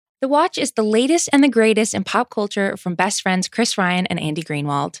The Watch is the latest and the greatest in pop culture from best friends Chris Ryan and Andy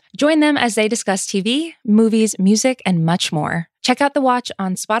Greenwald. Join them as they discuss TV, movies, music, and much more. Check out The Watch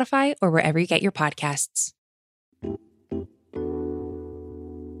on Spotify or wherever you get your podcasts.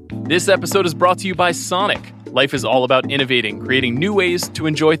 This episode is brought to you by Sonic. Life is all about innovating, creating new ways to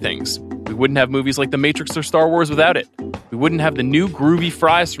enjoy things. We wouldn't have movies like The Matrix or Star Wars without it. We wouldn't have the new groovy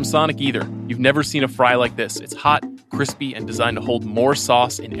fries from Sonic either. You've never seen a fry like this. It's hot, crispy, and designed to hold more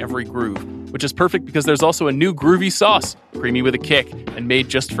sauce in every groove, which is perfect because there's also a new groovy sauce, creamy with a kick, and made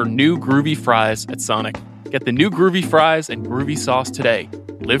just for new groovy fries at Sonic. Get the new groovy fries and groovy sauce today.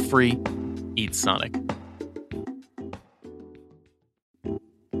 Live free, eat Sonic.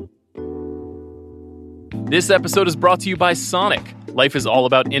 This episode is brought to you by Sonic. Life is all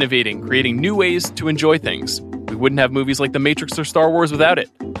about innovating, creating new ways to enjoy things. We wouldn't have movies like The Matrix or Star Wars without it.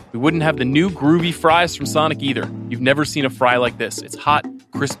 We wouldn't have the new groovy fries from Sonic either. You've never seen a fry like this. It's hot,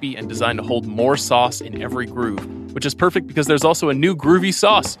 crispy, and designed to hold more sauce in every groove, which is perfect because there's also a new groovy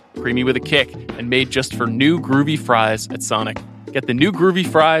sauce, creamy with a kick, and made just for new groovy fries at Sonic. Get the new groovy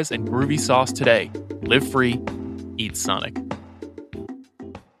fries and groovy sauce today. Live free, eat Sonic.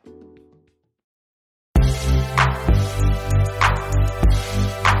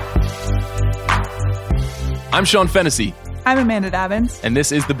 I'm Sean Fennessy. I'm Amanda Dobbins. And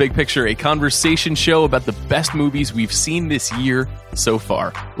this is The Big Picture, a conversation show about the best movies we've seen this year so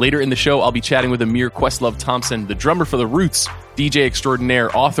far. Later in the show, I'll be chatting with Amir Questlove Thompson, the drummer for The Roots, DJ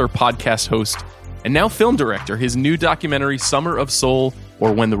extraordinaire, author, podcast host, and now film director. His new documentary, Summer of Soul,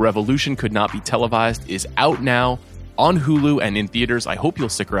 or When the Revolution Could Not Be Televised, is out now on Hulu and in theaters. I hope you'll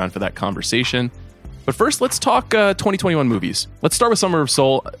stick around for that conversation. But first, let's talk 2021 movies. Let's start with Summer of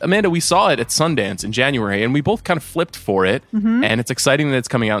Soul. Amanda, we saw it at Sundance in January, and we both kind of flipped for it. Mm-hmm. And it's exciting that it's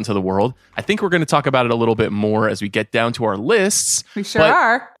coming out into the world. I think we're going to talk about it a little bit more as we get down to our lists. We sure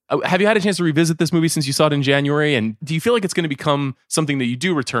are. Have you had a chance to revisit this movie since you saw it in January? And do you feel like it's going to become something that you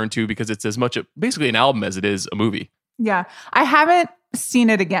do return to because it's as much basically an album as it is a movie? Yeah, I haven't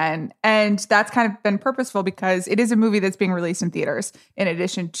seen it again. And that's kind of been purposeful because it is a movie that's being released in theaters in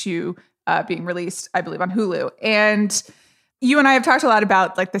addition to being released, I believe, on Hulu. And you and I have talked a lot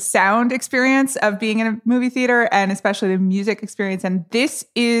about like the sound experience of being in a movie theater and especially the music experience. And this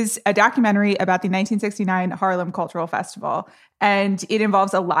is a documentary about the 1969 Harlem Cultural Festival. And it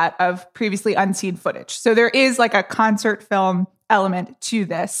involves a lot of previously unseen footage. So there is like a concert film element to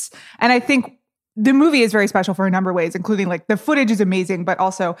this. And I think the movie is very special for a number of ways, including like the footage is amazing, but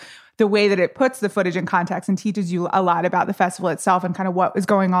also the way that it puts the footage in context and teaches you a lot about the festival itself and kind of what was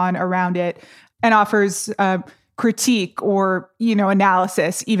going on around it, and offers critique or, you know,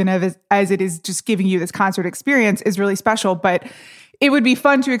 analysis, even as it is just giving you this concert experience, is really special. But it would be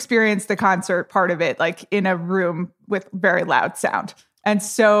fun to experience the concert part of it, like in a room with very loud sound. And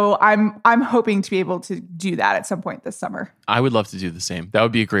so I'm hoping to be able to do that at some point this summer. I would love to do the same. That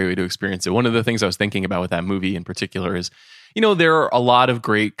would be a great way to experience it. One of the things I was thinking about with that movie in particular is, you know, there are a lot of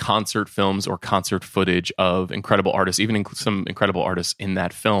great concert films or concert footage of incredible artists, even some incredible artists in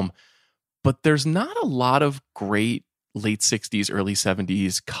that film. But there's not a lot of great late 60s, early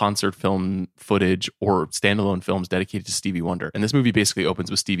 70s concert film footage or standalone films dedicated to Stevie Wonder. And this movie basically opens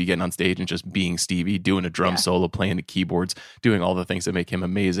with Stevie getting on stage and just being Stevie, doing a drum solo, playing the keyboards, doing all the things that make him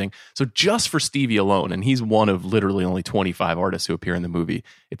amazing. So just for Stevie alone, and he's one of literally only 25 artists who appear in the movie,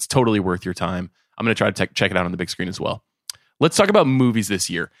 it's totally worth your time. I'm going to try to check it out on the big screen as well. Let's talk about movies this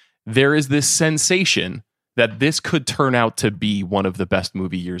year. There is this sensation that this could turn out to be one of the best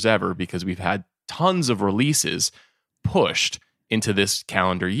movie years ever because we've had tons of releases pushed into this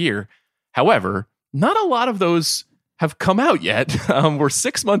calendar year. However, not a lot of those have come out yet. We're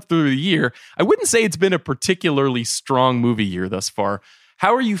 6 months through the year. I wouldn't say it's been a particularly strong movie year thus far.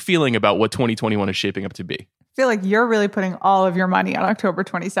 How are you feeling about what 2021 is shaping up to be? I feel like you're really putting all of your money on October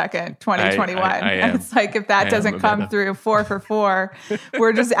 22nd, 2021. I am. It's like if that doesn't come through 4 for 4,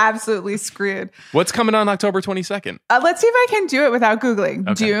 we're just absolutely screwed. What's coming on October 22nd? Let's see if I can do it without Googling.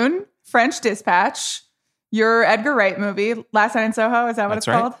 Okay. Dune, French Dispatch, your Edgar Wright movie, Last Night in Soho, is that what it's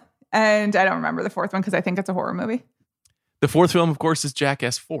called? And I don't remember the fourth one because I think it's a horror movie. The fourth film, of course, is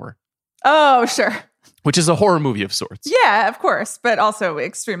Jackass 4. Oh, sure. Which is a horror movie of sorts. Yeah, of course, but also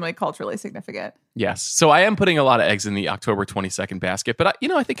extremely culturally significant. Yes. So I am putting a lot of eggs in the October 22nd basket, but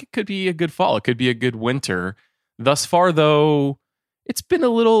I think it could be a good fall. It could be a good winter. Thus far, though, it's been a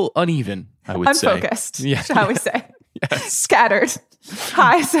little uneven, I would say. Unfocused, shall we say. scattered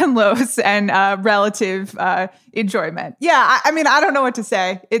highs and lows and relative enjoyment. Yeah, I mean, I don't know what to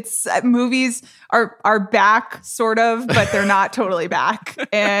say. It's movies are back, sort of, but they're not totally back.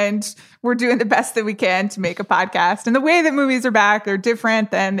 And we're doing the best that we can to make a podcast. And the way that movies are back are different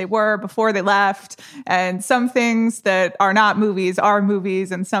than they were before they left. And some things that are not movies are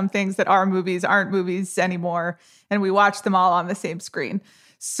movies, and some things that are movies aren't movies anymore. And we watch them all on the same screen.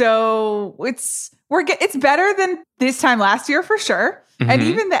 So it's better than this time last year for sure. And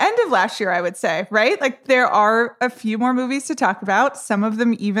even the end of last year, I would say, right? Like there are a few more movies to talk about, some of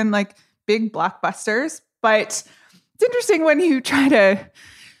them even like big blockbusters. But it's interesting when you try to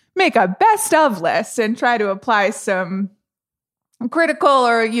make a best of list and try to apply some critical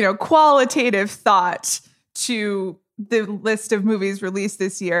or, qualitative thought to the list of movies released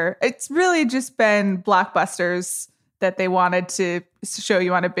this year. It's really just been blockbusters that they wanted to show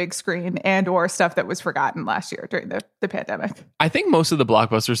you on a big screen and or stuff that was forgotten last year during the pandemic. I think most of the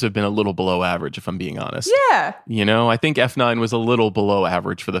blockbusters have been a little below average, if I'm being honest. Yeah. I think F9 was a little below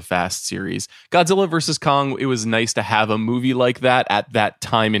average for the Fast series. Godzilla vs. Kong, it was nice to have a movie like that at that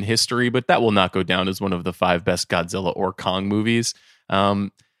time in history, but that will not go down as one of the 5 best Godzilla or Kong movies. I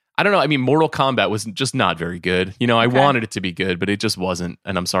don't know. I mean, Mortal Kombat was just not very good. I wanted it to be good, but it just wasn't.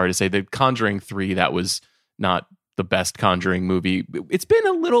 And I'm sorry to say, The Conjuring 3, that was not the best Conjuring movie. It's been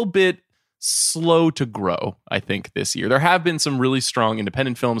a little bit slow to grow, I think, this year. There have been some really strong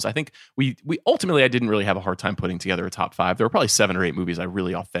independent films. I think we ultimately, I didn't really have a hard time putting together a top 5. There were probably 7 or 8 movies I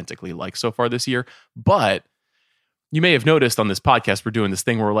really authentically like so far this year. But you may have noticed on this podcast, we're doing this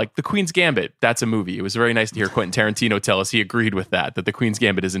thing where we're like, The Queen's Gambit, that's a movie. It was very nice to hear Quentin Tarantino tell us he agreed with that The Queen's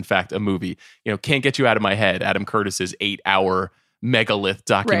Gambit is in fact a movie. Can't Get You Out of My Head, Adam Curtis's 8-hour megalith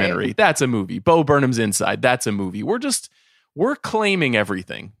documentary. Right. That's a movie. Bo Burnham's Inside. That's a movie. We're claiming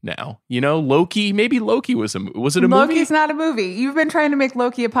everything now. Loki, maybe Loki was it a movie? Loki's not a movie. You've been trying to make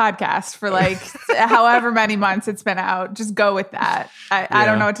Loki a podcast for however many months it's been out. Just go with that. I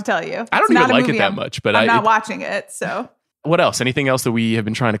don't know what to tell you. I don't even like it that much, but I'm not watching it. So what else? Anything else that we have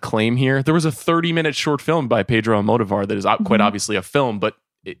been trying to claim here? There was a 30-minute short film by Pedro Almodovar that is quite obviously a film, but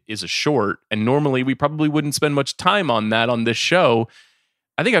it is a short, and normally we probably wouldn't spend much time on that on this show.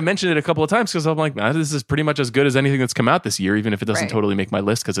 I think I've mentioned it a couple of times because I'm like, this is pretty much as good as anything that's come out this year, even if it doesn't totally make my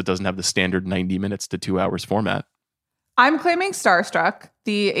list because it doesn't have the standard 90 minutes to 2 hours format. I'm claiming Starstruck,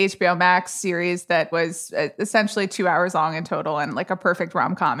 the HBO Max series that was essentially 2 hours long in total and like a perfect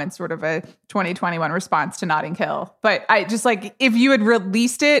rom-com and sort of a 2021 response to Notting Hill. But I just if you had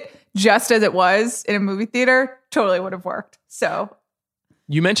released it just as it was in a movie theater, totally would have worked. So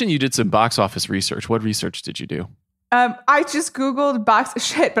you mentioned you did some box office research. What research did you do? I just Googled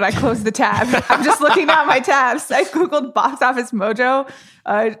but I closed the tab. I'm just looking down my tabs. I Googled Box Office Mojo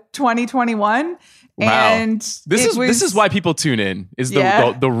 2021. Wow. And this is why people tune in, is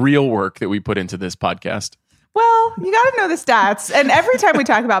the real work that we put into this podcast. Well, you got to know the stats. And every time we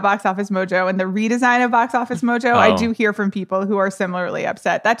talk about Box Office Mojo and the redesign of Box Office Mojo, I do hear from people who are similarly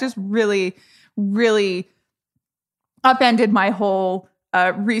upset. That just really, really upended my whole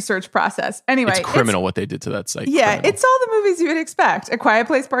research process. Anyway, it's criminal what they did to that site. Yeah, criminal. It's all the movies you would expect. A Quiet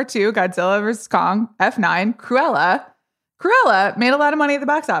Place Part 2, Godzilla vs. Kong, F9, Cruella. Cruella made a lot of money at the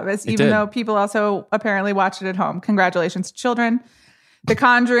box office, even though people also apparently watched it at home. Congratulations to children. The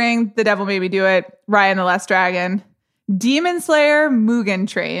Conjuring, The Devil Made Me Do It, Raya and the Last Dragon, Demon Slayer, Mugen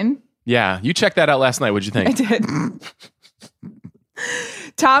Train. Yeah, you checked that out last night. What'd you think? I did.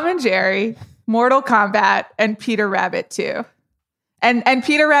 Tom and Jerry, Mortal Kombat, and Peter Rabbit 2. And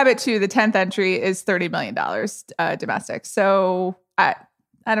Peter Rabbit 2, the 10th entry, is $30 million domestic. So I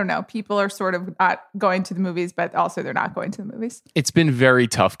don't know. People are sort of not going to the movies, but also they're not going to the movies. It's been very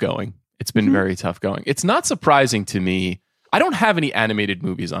tough going. It's not surprising to me. I don't have any animated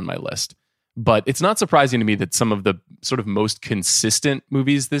movies on my list, but it's not surprising to me that some of the sort of most consistent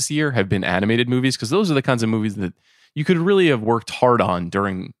movies this year have been animated movies, because those are the kinds of movies that you could really have worked hard on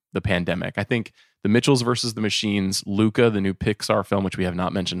during the pandemic. I think The Mitchells versus the Machines, Luca, the new Pixar film, which we have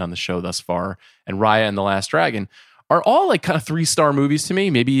not mentioned on the show thus far, and Raya and the Last Dragon are all like kind of 3-star movies to me,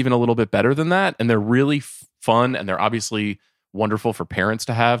 maybe even a little bit better than that. And they're really fun, and they're obviously wonderful for parents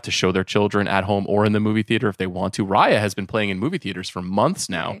to have to show their children at home or in the movie theater if they want to. Raya has been playing in movie theaters for months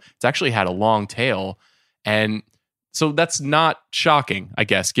now. Right. It's actually had a long tail. And so that's not shocking, I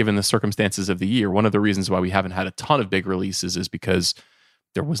guess, given the circumstances of the year. One of the reasons why we haven't had a ton of big releases is because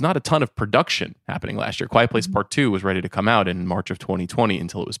there was not a ton of production happening last year. Quiet Place Part 2 was ready to come out in March of 2020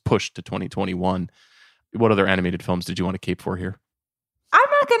 until it was pushed to 2021. What other animated films did you want to cape for here?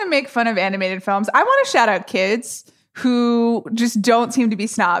 I'm not going to make fun of animated films. I want to shout out kids who just don't seem to be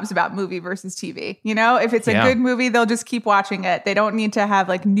snobs about movie versus TV. You know, if it's a good movie, they'll just keep watching it. They don't need to have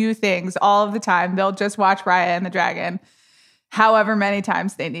like new things all of the time. They'll just watch Raya and the Dragon however many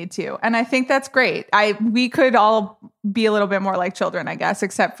times they need to. And I think that's great. We could all be a little bit more like children, I guess,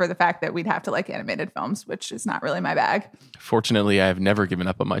 except for the fact that we'd have to like animated films, which is not really my bag. Fortunately, I have never given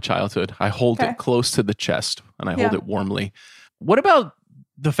up on my childhood. I hold it close to the chest and I hold it warmly. What about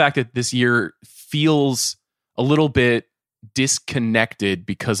the fact that this year feels a little bit disconnected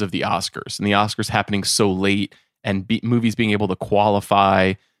because of the Oscars and the Oscars happening so late and movies being able to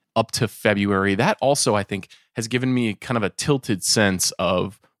qualify up to February? That also, I think, has given me kind of a tilted sense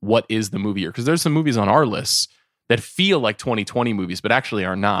of what is the movie year. Because there's some movies on our lists that feel like 2020 movies, but actually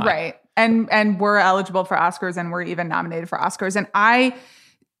are not. Right. And we're eligible for Oscars and we're even nominated for Oscars. And I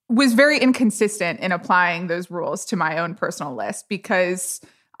was very inconsistent in applying those rules to my own personal list because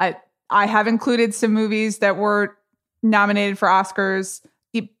I have included some movies that were nominated for Oscars,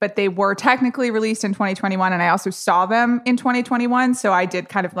 but they were technically released in 2021. And I also saw them in 2021. So I did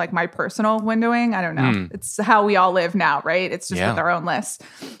kind of like my personal windowing. I don't know. It's how we all live now, right? It's just with our own lists.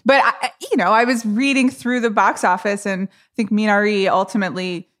 But, I was reading through the box office and I think Minari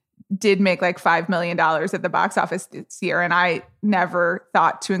ultimately did make like $5 million at the box office this year. And I never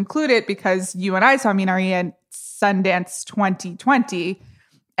thought to include it because you and I saw Minari at Sundance 2020.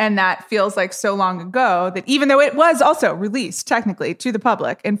 And that feels like so long ago that even though it was also released technically to the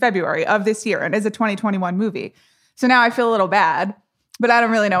public in February of this year and is a 2021 movie. So now I feel a little bad, but I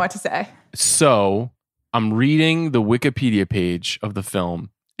don't really know what to say. So I'm reading the Wikipedia page of the film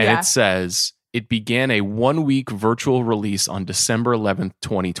and it says it began a 1-week virtual release on December 11th,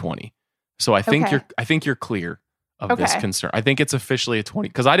 2020. So I think you're clear of this concern. I think it's officially a 20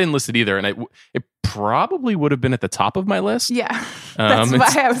 because I didn't list it either, and it probably would have been at the top of my list. Yeah, that's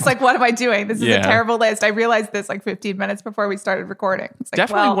why I was like, "What am I doing? This is a terrible list." I realized this like 15 minutes before we started recording. It's like,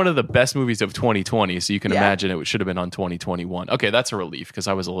 definitely one of the best movies of 2020. So you can imagine it should have been on 2021. Okay, that's a relief because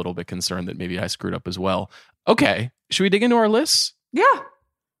I was a little bit concerned that maybe I screwed up as well. Okay, should we dig into our lists? Yeah,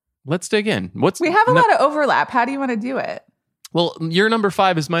 let's dig in. We have a lot of overlap. How do you want to do it? Well, your number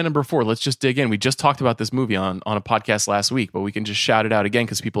 5 is my number 4. Let's just dig in. We just talked about this movie on a podcast last week, but we can just shout it out again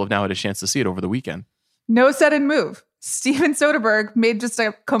because people have now had a chance to see it over the weekend. No Sudden Move. Steven Soderbergh made just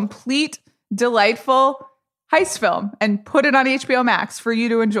a complete, delightful heist film and put it on HBO Max for you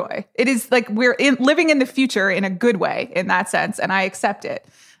to enjoy. It is like we're living in the future in a good way in that sense, and I accept it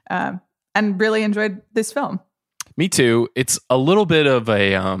and really enjoyed this film. Me too. It's a little bit of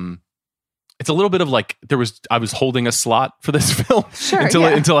a... It's a little bit of like I was holding a slot for this film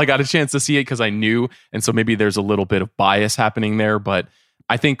until I got a chance to see it because I knew, and so maybe there's a little bit of bias happening there. But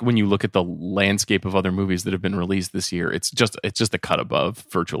I think when you look at the landscape of other movies that have been released this year, it's just a cut above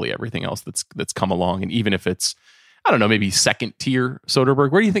virtually everything else that's come along. And even if it's, I don't know, maybe second tier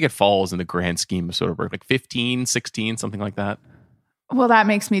Soderbergh, where do you think it falls in the grand scheme of Soderbergh? Like 15, 16, something like that? Well, that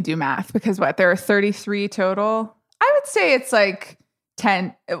makes me do math because there are 33 total. I would say it's like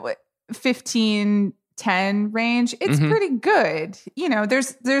 10. 15, 10 range. It's pretty good.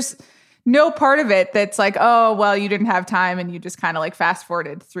 There's no part of it that's like, oh, well, you didn't have time and you just kind of like fast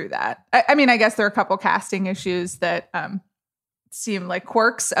forwarded through that. I mean, I guess there are a couple casting issues that seem like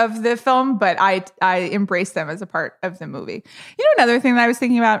quirks of the film, but I embrace them as a part of the movie. Another thing that I was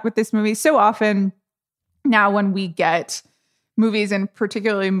thinking about with this movie, so often now when we get movies and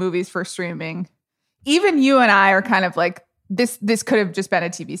particularly movies for streaming, even you and I are kind of like, this could have just been a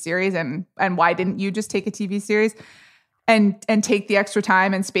TV series, and why didn't you just take a TV series and take the extra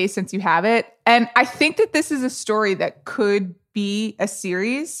time and space since you have it? And I think that this is a story that could be a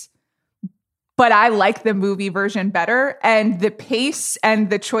series, but I like the movie version better, and the pace and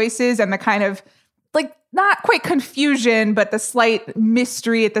the choices and the kind of like not quite confusion, but the slight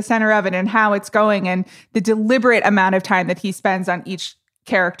mystery at the center of it and how it's going and the deliberate amount of time that he spends on each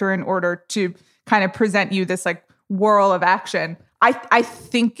character in order to kind of present you this like whirl of action. I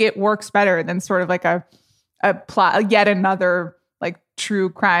think it works better than sort of like a plot, yet another like true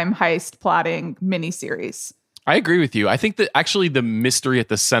crime heist plotting miniseries. I agree with you. I think that actually the mystery at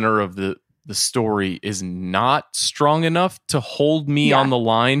the center of the story is not strong enough to hold me on the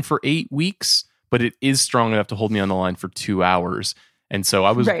line for 8 weeks, but it is strong enough to hold me on the line for 2 hours. And so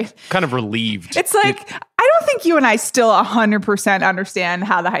I was kind of relieved. It's like, I don't think you and I still 100% understand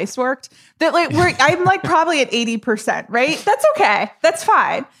how the heist worked. That like I'm like probably at 80%, right? That's okay. That's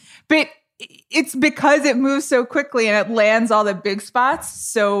fine. But it's because it moves so quickly and it lands all the big spots.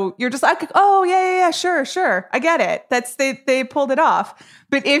 So you're just like, oh yeah, sure. I get it. They pulled it off.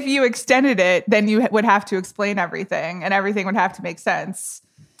 But if you extended it, then you would have to explain everything and everything would have to make sense.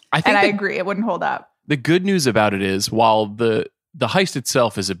 I agree. It wouldn't hold up. The good news about it is, while the heist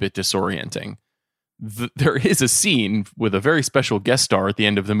itself is a bit disorienting, there is a scene with a very special guest star at the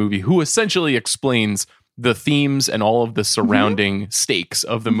end of the movie who essentially explains the themes and all of the surrounding stakes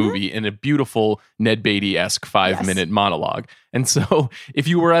of the movie in a beautiful Ned Beatty-esque 5-minute monologue. And so if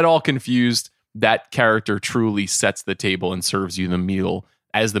you were at all confused, that character truly sets the table and serves you the meal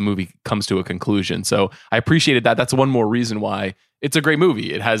as the movie comes to a conclusion. So I appreciated that. That's one more reason why it's a great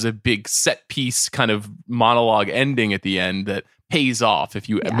movie. It has a big set piece kind of monologue ending at the end that pays off if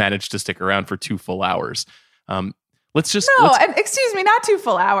you manage to stick around for 2 full hours. And excuse me, not 2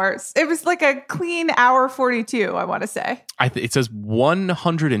 full hours. It was like a clean hour 42, I want to say. It says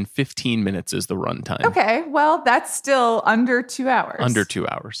 115 minutes is the runtime. Okay, well, that's still under 2 hours. Under 2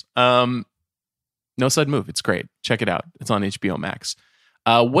 hours. No Sudden Move. It's great. Check it out. It's on HBO Max.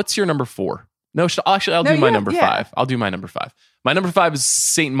 What's your number 4? No, actually, I'll do my number 5. I'll do my number 5. My number 5 is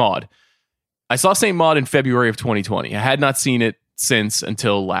Saint Maud. I saw Saint Maud in February of 2020. I had not seen it since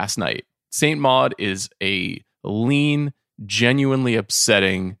until last night. Saint Maud is a lean, genuinely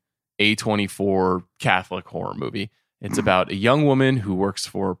upsetting A24 Catholic horror movie. It's about a young woman who works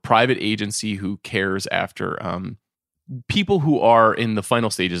for a private agency who cares after people who are in the final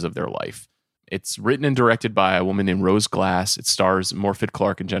stages of their life. It's written and directed by a woman named Rose Glass. It stars Morfydd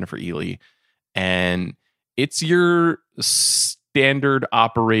Clark and Jennifer Ely. And it's your standard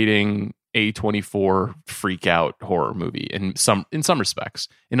operating A24 freak out horror movie in some respects.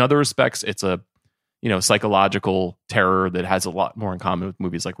 In other respects, it's a psychological terror that has a lot more in common with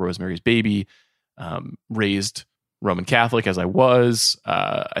movies like Rosemary's Baby. Raised Roman Catholic as I was,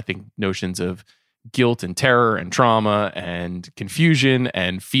 I think notions of guilt and terror and trauma and confusion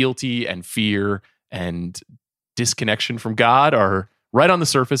and fealty and fear and disconnection from God are right on the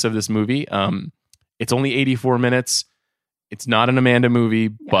surface of this movie. It's only 84 minutes. It's not an Amanda movie,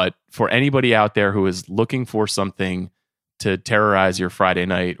 but for anybody out there who is looking for something to terrorize your Friday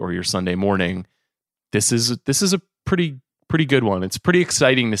night or your Sunday morning, this is a pretty good one. It's pretty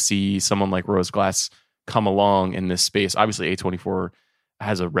exciting to see someone like Rose Glass come along in this space. Obviously, A24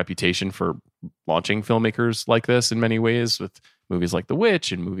 has a reputation for launching filmmakers like this in many ways, with movies like The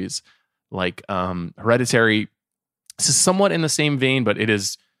Witch and movies like Hereditary. This is somewhat in the same vein, but it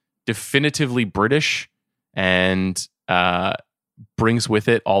is definitively British and brings with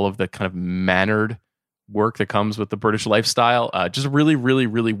it all of the kind of mannered work that comes with the British lifestyle. Just a really, really,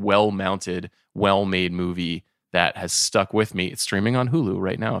 really well-mounted, well-made movie that has stuck with me. It's streaming on Hulu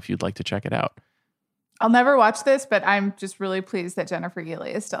right now if you'd like to check it out. I'll never watch this, but I'm just really pleased that Jennifer Ely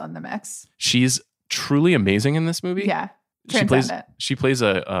is still in the mix. She's truly amazing in this movie. Yeah. She plays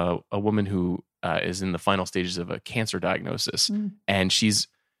a woman who is in the final stages of a cancer diagnosis. And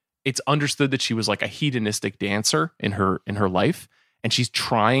it's understood that she was like a hedonistic dancer in her life. And she's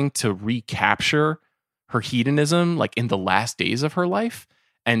trying to recapture her hedonism like in the last days of her life.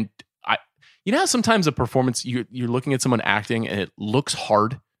 And how sometimes a performance, you're looking at someone acting and it looks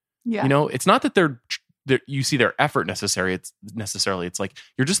hard. Yeah. It's not that you see their effort necessarily. It's like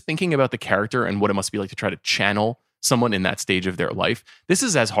you're just thinking about the character and what it must be like to try to channel someone in that stage of their life. This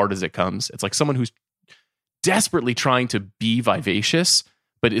is as hard as it comes. It's like someone who's desperately trying to be vivacious,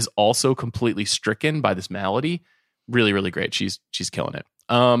 but is also completely stricken by this malady. Really, really great. She's killing it.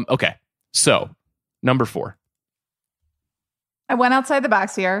 Okay. So number 4. I went outside the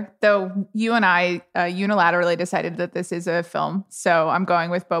box here, though you and I unilaterally decided that this is a film. So I'm going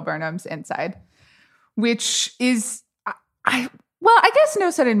with Bo Burnham's Inside, which is, I guess No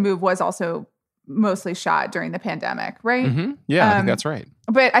Sudden Move was also mostly shot during the pandemic, right? Mm-hmm. Yeah, I think that's right.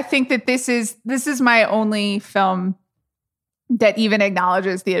 But I think that this is my only film that even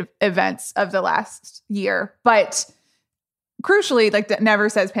acknowledges the events of the last year. But crucially, like, that never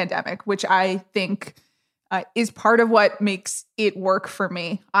says pandemic, which I think is part of what makes it work for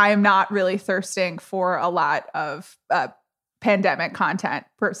me. I am not really thirsting for a lot of pandemic content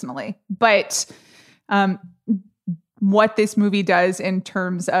personally, but what this movie does in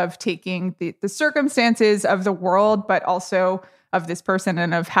terms of taking the circumstances of the world, but also of this person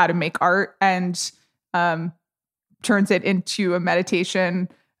and of how to make art, and turns it into a meditation.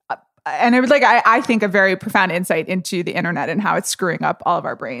 And it was like, I think, a very profound insight into the internet and how it's screwing up all of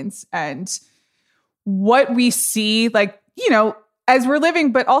our brains and what we see, like, as we're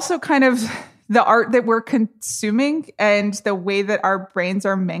living, but also kind of the art that we're consuming and the way that our brains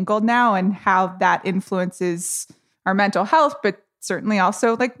are mangled now and how that influences our mental health, but certainly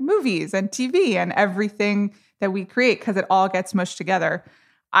also like movies and TV and everything that we create, because it all gets mushed together.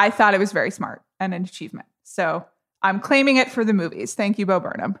 I thought it was very smart and an achievement. So I'm claiming it for the movies. Thank you, Bo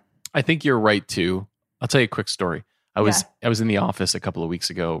Burnham. I think you're right too. I'll tell you a quick story. I was in the office a couple of weeks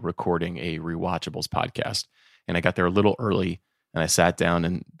ago recording a Rewatchables podcast, and I got there a little early, and I sat down,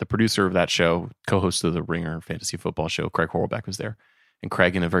 and the producer of that show, co-host of the Ringer fantasy football show, Craig Horlbeck, was there. And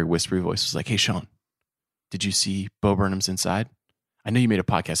Craig, in a very whispery voice, was like, "Hey, Sean, did you see Bo Burnham's Inside? I know you made a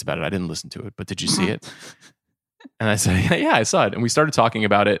podcast about it. I didn't listen to it, but did you see it?" And I said, "Yeah, I saw it." And we started talking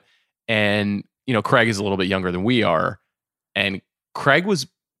about it. And, Craig is a little bit younger than we are. And Craig was,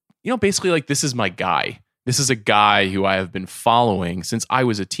 basically like, this is my guy. This is a guy who I have been following since I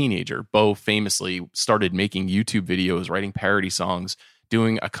was a teenager. Bo famously started making YouTube videos, writing parody songs,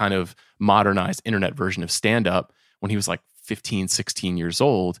 doing a kind of modernized internet version of stand-up when he was like 15, 16 years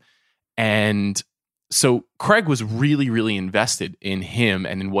old. And so Craig was really, really invested in him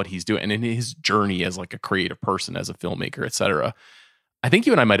and in what he's doing and in his journey as like a creative person, as a filmmaker, et cetera. I think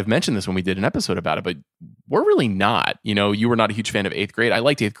you and I might have mentioned this when we did an episode about it, but we're really not. You were not a huge fan of 8th grade. I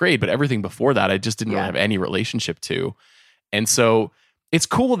liked 8th grade, but everything before that, I just didn't really have any relationship to. And so it's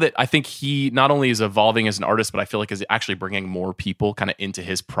cool that I think he not only is evolving as an artist, but I feel like is actually bringing more people kind of into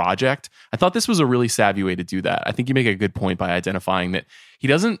his project. I thought this was a really savvy way to do that. I think you make a good point by identifying that he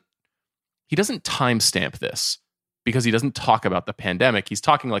doesn't timestamp this because he doesn't talk about the pandemic. He's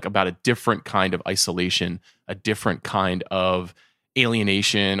talking like about a different kind of isolation, a different kind of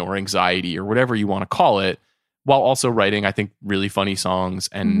alienation or anxiety or whatever you want to call it, while also writing, I think, really funny songs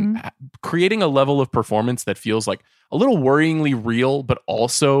and creating a level of performance that feels like a little worryingly real, but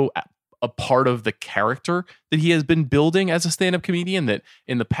also a part of the character that he has been building as a stand-up comedian that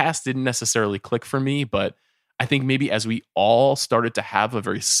in the past didn't necessarily click for me. But I think maybe as we all started to have a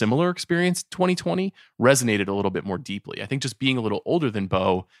very similar experience, 2020 resonated a little bit more deeply. I think just being a little older than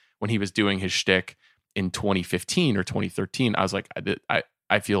Bo when he was doing his shtick in 2015 or 2013, I was like,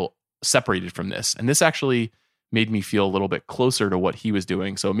 I feel separated from this. And this actually made me feel a little bit closer to what he was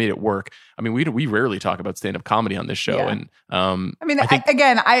doing. So it made it work. I mean, we rarely talk about stand-up comedy on this show. Yeah. And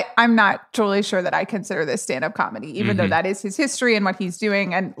I'm not totally sure that I consider this stand-up comedy, even though that is his history and what he's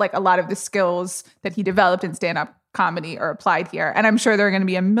doing. And like a lot of the skills that he developed in stand-up comedy are applied here. And I'm sure there are going to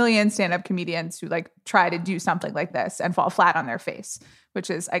be a million stand-up comedians who like try to do something like this and fall flat on their face, which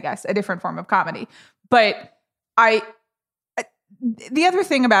is, I guess, a different form of comedy. But the other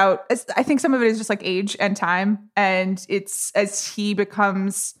thing about, I think some of it is just like age and time. And it's as he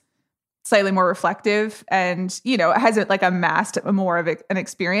becomes slightly more reflective and, has it like amassed more of an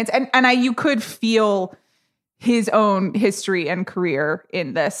experience. And you could feel his own history and career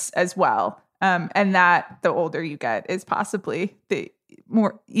in this as well. And that the older you get is possibly the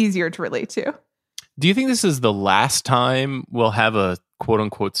more easier to relate to. Do you think this is the last time we'll have a quote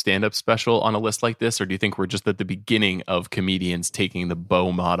unquote stand-up special on a list like this? Or do you think we're just at the beginning of comedians taking the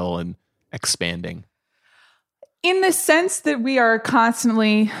Bo model and expanding? In the sense that we are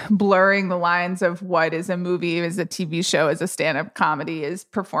constantly blurring the lines of what is a movie, is a TV show, is a stand-up comedy, is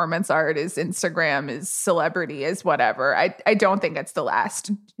performance art, is Instagram, is celebrity, is whatever. I don't think it's the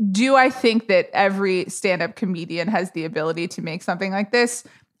last. Do I think that every stand-up comedian has the ability to make something like this?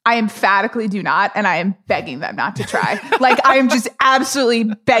 I emphatically do not, and I am begging them not to try. Like, I am just absolutely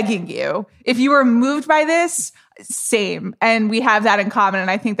begging you. If you are moved by this, same. And we have that in common, and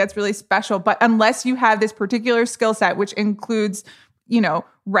I think that's really special. But unless you have this particular skill set, which includes,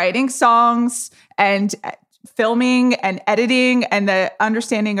 writing songs and filming and editing and the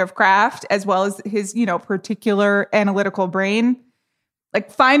understanding of craft, as well as his, particular analytical brain,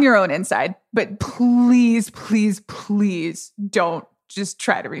 like, find your own inside. But please, please, please don't just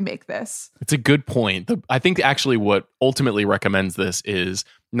try to remake this. It's a good point. I think actually what ultimately recommends this is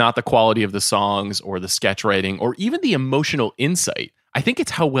not the quality of the songs or the sketch writing or even the emotional insight. I think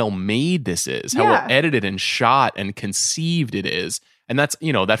it's how well made this is, how well edited and shot and conceived it is. And that's,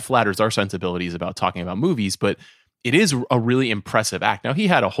 that flatters our sensibilities about talking about movies, but it is a really impressive act. Now, he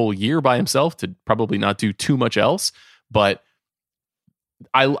had a whole year by himself to probably not do too much else, but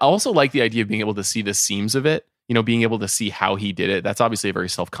I also like the idea of being able to see the seams of it. Being able to see how he did it. That's obviously a very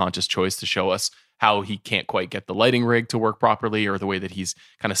self-conscious choice to show us how he can't quite get the lighting rig to work properly or the way that he's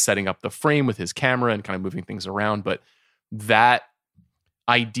kind of setting up the frame with his camera and kind of moving things around. But that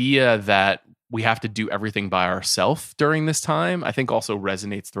idea that we have to do everything by ourselves during this time, I think also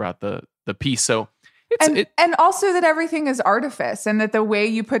resonates throughout the piece. So and also that everything is artifice and that the way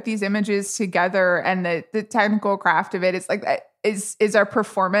you put these images together and the technical craft of it is like is our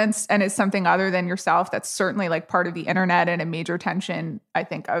performance and is something other than yourself. That's certainly like part of the internet and a major tension, I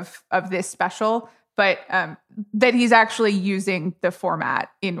think, of this special. But that he's actually using the format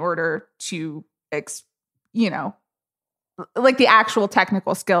in order to, like the actual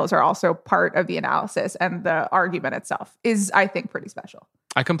technical skills are also part of the analysis, and the argument itself is, I think, pretty special.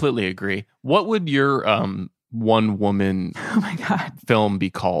 I completely agree. What would your one woman Oh my God. film be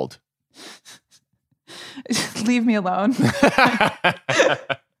called? Leave me alone.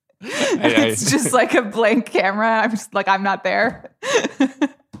 It's just like a blank camera. I'm just like, I'm not there.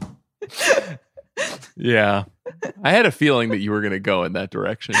 Yeah. I had a feeling that you were going to go in that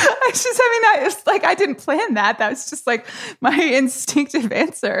direction. I didn't plan that. That was just like my instinctive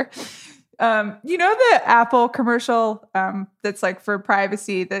answer. You know the Apple commercial that's like for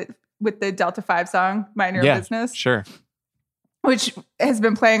privacy that with the Delta 5 song, Mind Your Own Business? Sure. Which has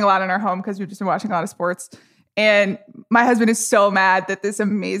been playing a lot in our home because we've just been watching a lot of sports. And my husband is so mad that this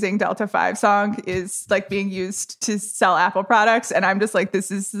amazing Delta 5 song is like being used to sell Apple products. And I'm just like, this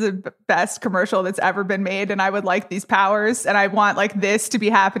is the best commercial that's ever been made. And I would like these powers. And I want like this to be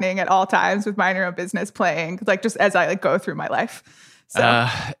happening at all times with Mind Your Own Business playing, like just as I like go through my life. So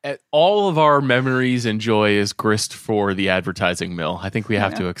all of our memories and joy is grist for the advertising mill. I think we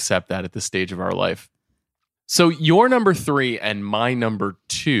have to accept that at this stage of our life. So your number 3 and my number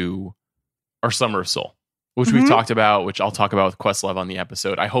 2 are Summer of Soul, which we've talked about, which I'll talk about with Questlove on the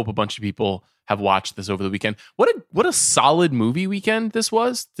episode. I hope a bunch of people have watched this over the weekend. What a solid movie weekend this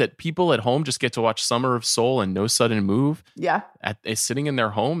was, that people at home just get to watch Summer of Soul and no sudden move. Yeah. Sitting in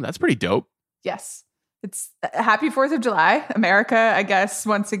their home. That's pretty dope. Yes. It's happy 4th of July, America. I guess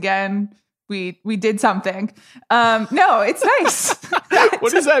once again, we did something. No, it's nice.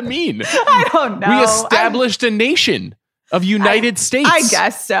 What does that mean? I don't know. We established a nation of United States. I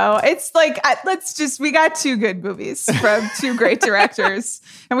guess so. It's like, we got 2 good movies from 2 great directors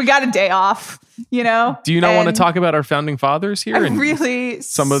and we got a day off, you know? Do you not want to talk about our founding fathers here? And really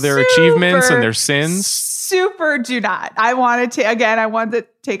some of their achievements and their sins? Super do not. I want to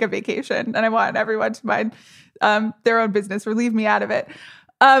take a vacation and I want everyone to mind their own business or leave me out of it.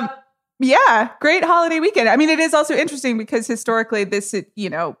 Yeah, great holiday weekend. I mean, it is also interesting because historically this,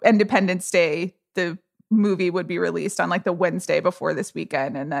 Independence Day, the movie would be released on like the Wednesday before this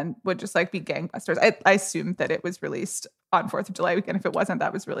weekend and then would just like be gangbusters. I assumed that it was released on 4th of July weekend. If it wasn't,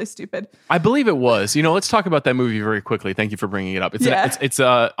 that was really stupid. I believe it was. Let's talk about that movie very quickly. Thank you for bringing it up. It's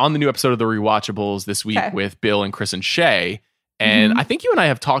on the new episode of The Rewatchables this week with Bill and Chris and Shay. And I think you and I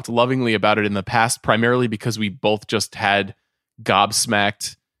have talked lovingly about it in the past, primarily because we both just had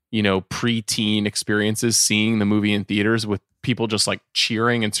gobsmacked, pre-teen experiences seeing the movie in theaters with people just like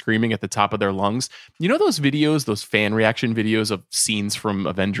cheering and screaming at the top of their lungs. You know those videos, those fan reaction videos of scenes from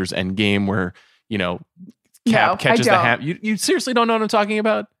Avengers Endgame where, Cap catches the ham. You seriously don't know what I'm talking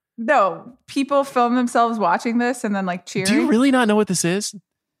about? No. People film themselves watching this and then like cheering. Do you really not know what this is?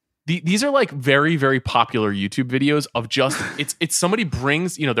 These are like very, very popular YouTube videos of just, it's somebody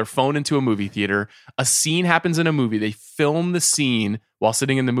brings, their phone into a movie theater. A scene happens in a movie. They film the scene while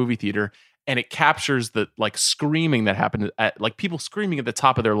sitting in the movie theater and it captures the like screaming that happened at like people screaming at the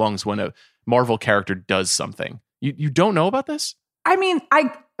top of their lungs when a Marvel character does something. You don't know about this? I mean,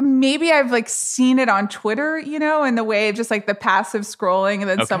 maybe I've like seen it on Twitter, in the way of just like the passive scrolling and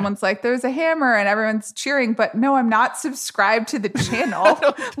then someone's like, there's a hammer and everyone's cheering. But no, I'm not subscribed to the channel.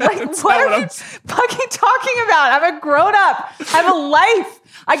 Like, what are you fucking talking about? I'm a grown up. I have a life.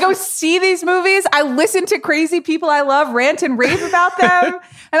 I go see these movies. I listen to crazy people I love rant and rave about them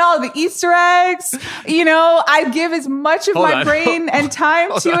and all the Easter eggs. I give as much of my brain and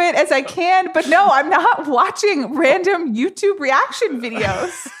time to it as I can. But no, I'm not watching random YouTube reaction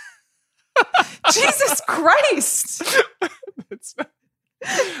videos. Jesus Christ.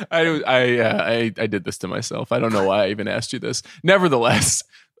 I did this to myself. I don't know why I even asked you this. Nevertheless,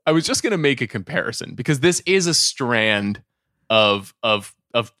 I was just going to make a comparison because this is a strand of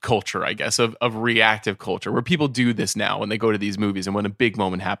culture, I guess, of reactive culture where people do this now when they go to these movies and when a big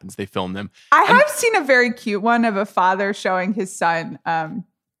moment happens, they film them. I have seen a very cute one of a father showing his son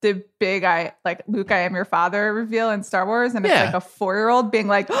the big Luke, I am your father reveal in Star Wars. And it's like a 4-year-old being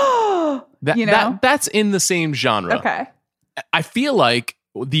like, oh, that's in the same genre. Okay. I feel like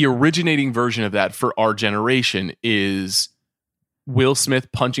the originating version of that for our generation is Will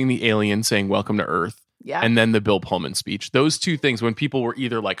Smith punching the alien saying, welcome to Earth. Yeah. And then the Bill Pullman speech. Those two things, when people were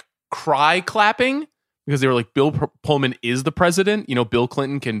either like cry clapping because they were like, Bill Pullman is the president. Bill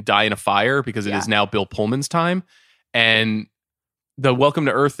Clinton can die in a fire because it is now Bill Pullman's time. And the Welcome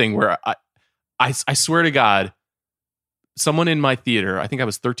to Earth thing where I swear to God, someone in my theater, I think I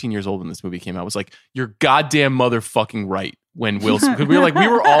was 13 years old when this movie came out, was like, you're goddamn motherfucking right. When Will Smith, we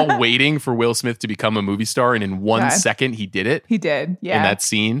were all waiting for Will Smith to become a movie star, and in 1 second he did it. He did, yeah. In that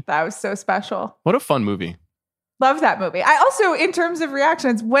scene. That was so special. What a fun movie. Love that movie. I also, in terms of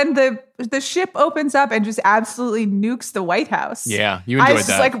reactions, when the ship opens up and just absolutely nukes the White House. Yeah, you enjoyed I was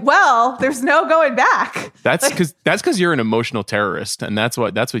that. like, well, there's no going back. That's because you're an emotional terrorist, and that's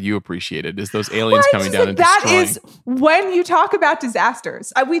what you appreciated is those aliens coming down and that destroying. is when you talk about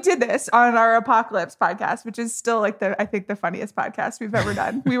disasters. We did this on our Apocalypse podcast, which is still like I think the funniest podcast we've ever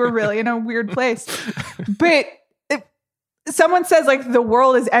done. We were really in a weird place, but. Someone says like the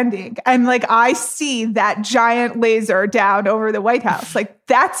world is ending and like I see that giant laser down over the White House. Like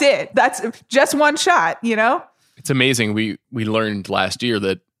that's it. That's just one shot, you know? It's amazing. We learned last year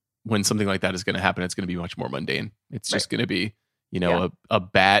that when something like that is going to happen, it's going to be much more mundane. It's just going to be, a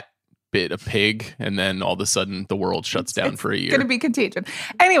bat bit a pig and then all of a sudden the world shuts down for a year. It's going to be contagion.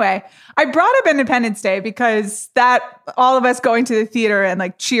 Anyway, I brought up Independence Day because that all of us going to the theater and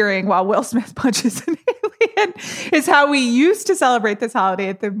like cheering while Will Smith punches an alien is how we used to celebrate this holiday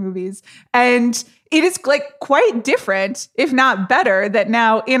at the movies. And it is like quite different, if not better, that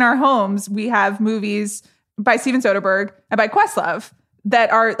now in our homes we have movies by Steven Soderbergh and by Questlove that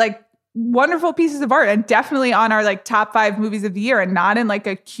are like wonderful pieces of art and definitely on our like top 5 movies of the year and not in like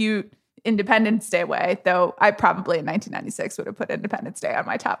a cute Independence Day way, though I probably in 1996 would have put Independence Day on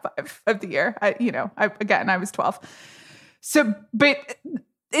my top 5 of the year. I was 12. So, but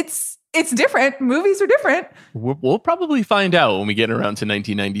it's different. Movies are different. We'll probably find out when we get around to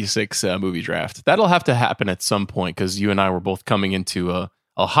 1996 movie draft. That'll have to happen at some point because you and I were both coming into a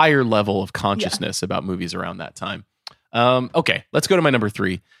higher level of consciousness about movies around that time. Okay, let's go to my number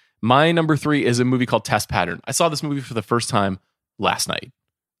 3. My number 3 is a movie called Test Pattern. I saw this movie for the first time last night.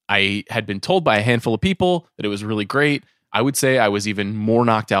 I had been told by a handful of people that it was really great. I would say I was even more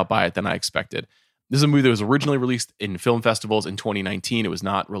knocked out by it than I expected. This is a movie that was originally released in film festivals in 2019. It was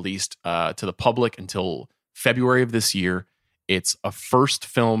not released to the public until February of this year. It's a first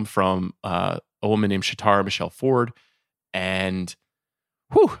film from a woman named Shatara Michelle Ford. And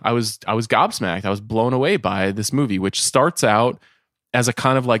I was gobsmacked. I was blown away by this movie, which starts out as a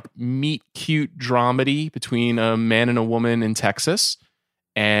kind of like meet cute dramedy between a man and a woman in Texas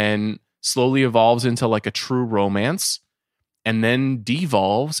and slowly evolves into like a true romance and then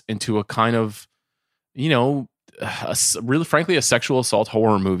devolves into a kind of, really frankly, a sexual assault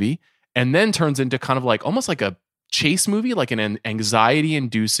horror movie and then turns into kind of like almost like a chase movie, like an anxiety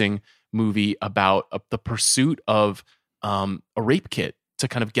inducing movie about the pursuit of a rape kit to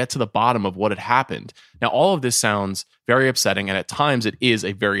kind of get to the bottom of what had happened. Now, all of this sounds very upsetting, and at times it is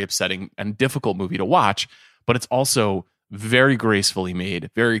a very upsetting and difficult movie to watch, but it's also very gracefully made,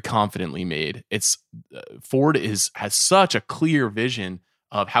 very confidently made. Ford has such a clear vision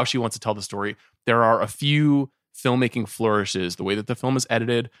of how she wants to tell the story. There are a few filmmaking flourishes, the way that the film is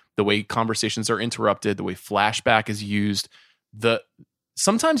edited, the way conversations are interrupted, the way flashback is used.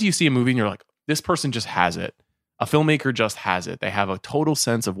 Sometimes you see a movie and you're like, this person just has it. A filmmaker just has it. They have a total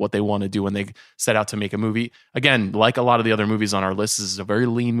sense of what they want to do when they set out to make a movie. Again, like a lot of the other movies on our list, this is a very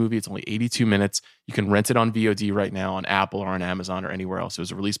lean movie. It's only 82 minutes. You can rent it on VOD right now on Apple or on Amazon or anywhere else. It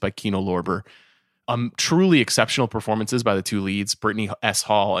was released by Kino Lorber. Truly exceptional performances by the two leads, Brittany S.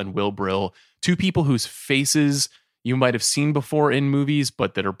 Hall and Will Brill, two people whose faces you might have seen before in movies,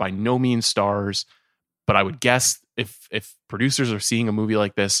 but that are by no means stars. But I would guess if producers are seeing a movie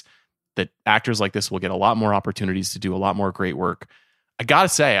like this, that actors like this will get a lot more opportunities to do a lot more great work. I gotta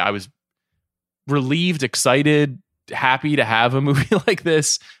say, I was relieved, excited, happy to have a movie like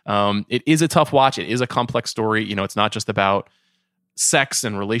this. It is a tough watch. It is a complex story. It's not just about sex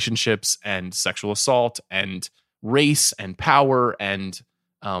and relationships and sexual assault and race and power and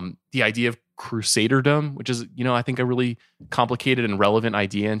the idea of crusaderdom, which is, I think a really complicated and relevant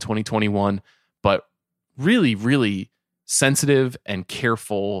idea in 2021, but really, really sensitive and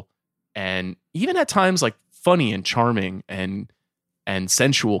careful and even at times like funny and charming and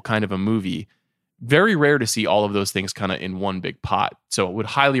sensual kind of a movie. Very rare to see all of those things kind of in one big pot. So I would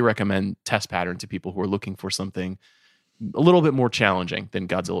highly recommend Test Pattern to people who are looking for something a little bit more challenging than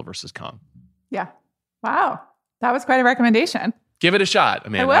Godzilla vs. Kong. Yeah. Wow. That was quite a recommendation. Give it a shot.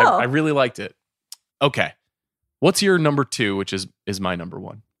 I will. I really liked it. Okay. What's your number 2, which is my number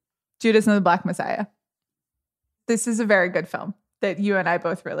 1? Judas and the Black Messiah. This is a very good film that you and I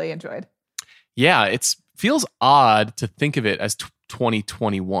both really enjoyed. Yeah, it feels odd to think of it as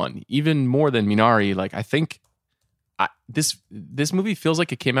 2021, even more than Minari. Like, I think this movie feels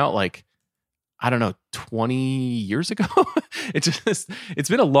like it came out like, I don't know, 20 years ago. It's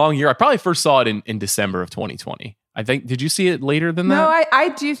been a long year. I probably first saw it in December of 2020. I think, did you see it later than that? No, I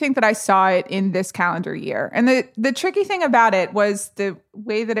do think that I saw it in this calendar year. And the tricky thing about it was the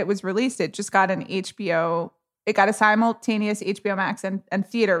way that it was released. It just got an HBO. It got a simultaneous HBO Max and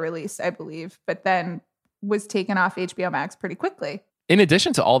theater release, I believe. But then was taken off HBO Max pretty quickly. In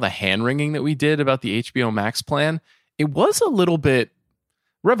addition to all the hand-wringing that we did about the HBO Max plan, it was a little bit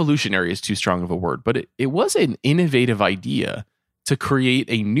revolutionary is too strong of a word, but it was an innovative idea to create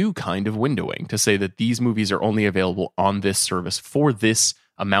a new kind of windowing, to say that these movies are only available on this service for this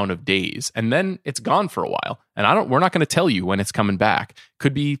amount of days, and then it's gone for a while. And we're not going to tell you when it's coming back.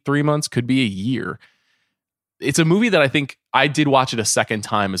 Could be 3 months, could be a year. It's a movie that I think I did watch it a second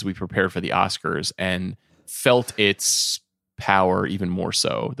time as we prepared for the Oscars and felt its power even more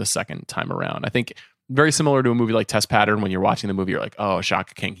so the second time around. I think very similar to a movie like Test Pattern. When you're watching the movie, you're like, oh,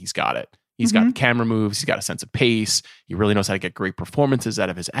 Shaka King, he's got it. He's got the camera moves. He's got a sense of pace. He really knows how to get great performances out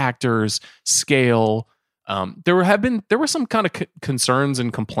of his actors, scale. There were some kind of concerns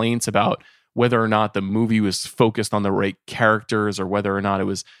and complaints about whether or not the movie was focused on the right characters or whether or not it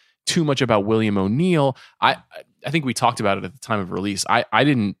was too much about William O'Neill. I think we talked about it at the time of release. I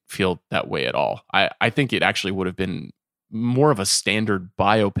didn't feel that way at all. I think it actually would have been more of a standard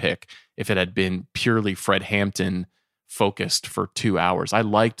biopic if it had been purely Fred Hampton focused for 2 hours. I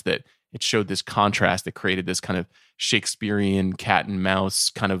liked that it showed this contrast that created this kind of Shakespearean cat and mouse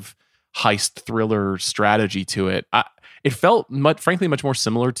kind of heist thriller strategy to it. It felt frankly much more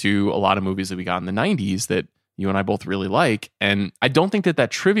similar to a lot of movies that we got in the 90s that you and I both really like. And I don't think that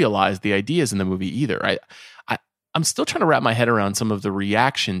trivialized the ideas in the movie either. I'm still trying to wrap my head around some of the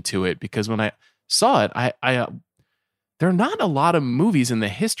reaction to it, because when I saw it, there are not a lot of movies in the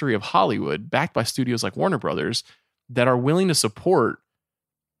history of Hollywood backed by studios like Warner Brothers that are willing to support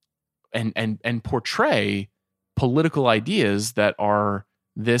and portray political ideas that are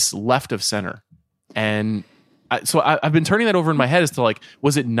this left of center. And so I've been turning that over in my head as to, like,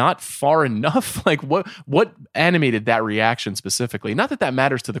 was it not far enough? Like, what animated that reaction specifically? Not that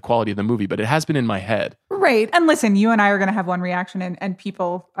matters to the quality of the movie, but it has been in my head. Right. And listen, you and I are going to have one reaction, and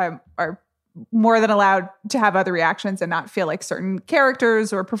people are more than allowed to have other reactions and not feel like certain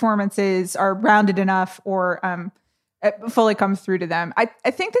characters or performances are rounded enough or it fully comes through to them.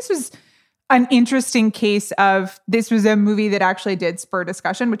 I think this was an interesting case of, this was a movie that actually did spur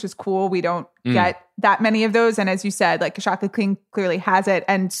discussion, which is cool. We don't get that many of those. And as you said, like, Shaka King clearly has it.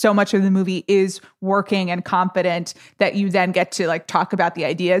 And so much of the movie is working and competent that you then get to, like, talk about the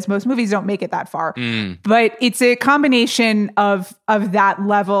ideas. Most movies don't make it that far, but it's a combination of that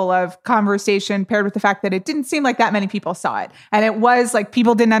level of conversation paired with the fact that it didn't seem like that many people saw it. And it was like,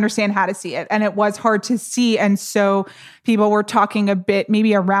 people didn't understand how to see it, and it was hard to see. And so people were talking a bit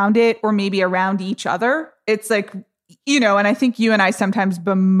maybe around it or maybe around each other. It's like, and I think you and I sometimes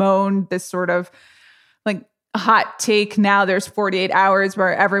bemoan this sort of like hot take. Now there's 48 hours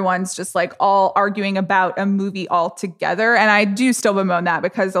where everyone's just like all arguing about a movie all together. And I do still bemoan that,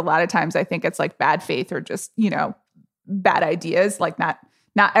 because a lot of times I think it's like bad faith or just, bad ideas. Like, not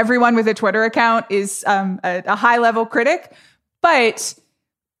everyone with a Twitter account is a high level critic, but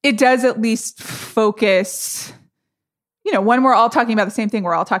it does at least focus, when we're all talking about the same thing,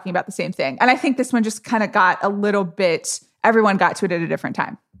 we're all talking about the same thing. And I think this one just kind of got a little bit, everyone got to it at a different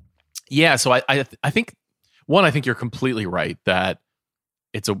time. Yeah. So I think, one, I think you're completely right that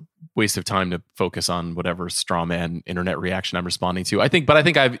it's a waste of time to focus on whatever straw man internet reaction I'm responding to. I think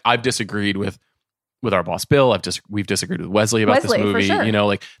I've disagreed with our boss Bill. We've disagreed with Wesley about this movie.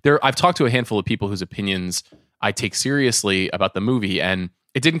 For sure. I've talked to a handful of people whose opinions I take seriously about the movie, and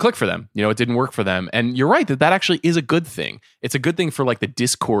it didn't click for them. It didn't work for them. And you're right that actually is a good thing. It's a good thing for, like, the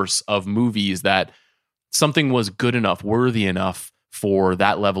discourse of movies, that something was good enough, worthy enough for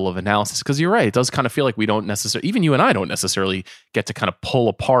that level of analysis. Because you're right, it does kind of feel like we don't necessarily, even you and I don't necessarily get to kind of pull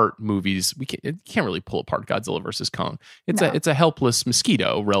apart movies. You can't really pull apart Godzilla versus Kong. It's a helpless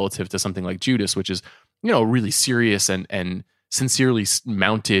mosquito relative to something like Judas, which is, a really serious and sincerely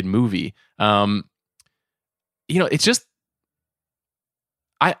mounted movie. It's just,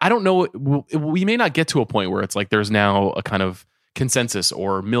 I don't know. We may not get to a point where it's like there's now a kind of consensus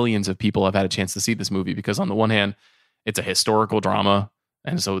or millions of people have had a chance to see this movie, because on the one hand, it's a historical drama.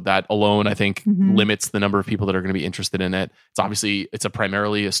 And so that alone, I think, limits the number of people that are going to be interested in it. It's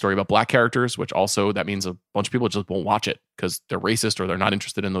primarily a story about Black characters, which also, that means a bunch of people just won't watch it because they're racist or they're not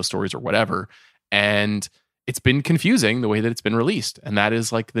interested in those stories or whatever. And it's been confusing the way that it's been released. And that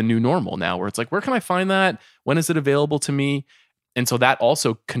is like the new normal now, where it's like, where can I find that? When is it available to me? And so that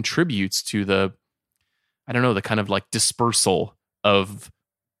also contributes to the kind of like dispersal of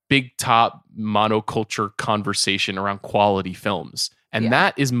big top monoculture conversation around quality films. And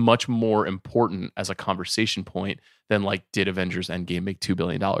that is much more important as a conversation point than, like, did Avengers Endgame make $2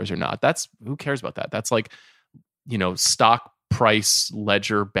 billion or not? Who cares about that? That's like, stock price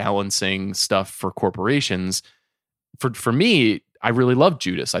ledger balancing stuff for corporations. For me, I really loved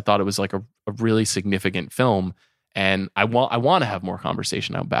Judas. I thought it was like a really significant film. And I want to have more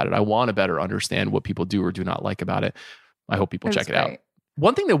conversation about it. I want to better understand what people do or do not like about it. I hope people check it out.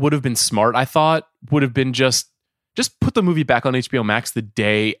 One thing that would have been smart, I thought, would have been just put the movie back on HBO Max the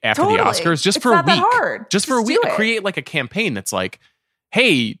day after the Oscars, just for a week. That hard. Just for a week. Create like a campaign that's like,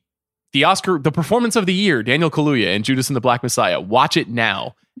 hey, the performance of the year, Daniel Kaluuya and Judas and the Black Messiah. Watch it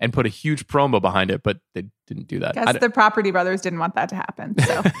now, and put a huge promo behind it. But they didn't do that. Because the Property Brothers didn't want that to happen.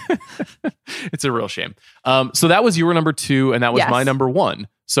 So it's a real shame. So that was your number 2, and that was my number 1.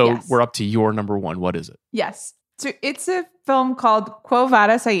 So we're up to your number 1. What is it? Yes. So it's a film called Quo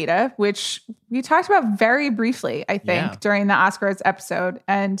Vadis, Aida, which we talked about very briefly, I think, during the Oscars episode.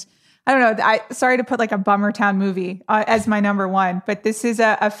 And I don't know, sorry to put like a Bummer Town movie as my number 1, but this is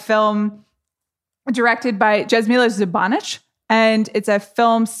a film directed by Jasmila Zubanic, and it's a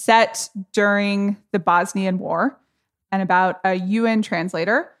film set during the Bosnian War and about a UN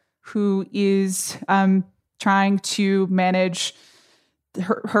translator who is trying to manage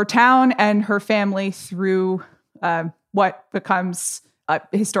her town and her family through what becomes a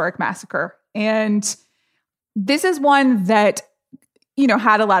historic massacre. And this is one that,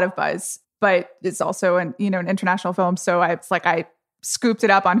 had a lot of buzz, but it's also an international film. So I scooped it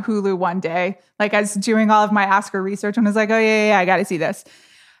up on Hulu one day, like I was doing all of my Oscar research, and I was like, oh yeah, I got to see this.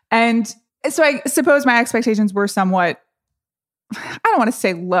 And so I suppose my expectations were somewhat, I don't want to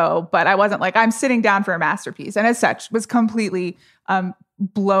say low, but I wasn't like, I'm sitting down for a masterpiece. And as such, was completely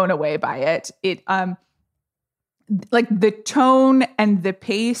blown away by it. It like the tone and the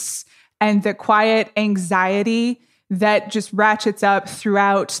pace and the quiet anxiety that just ratchets up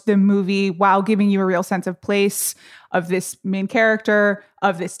throughout the movie while giving you a real sense of place, of this main character,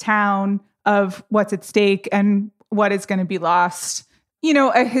 of this town, of what's at stake and what is going to be lost.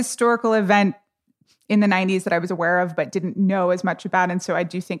 A historical event in the 90s that I was aware of but didn't know as much about. And so I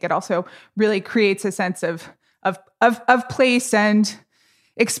do think it also really creates a sense of place and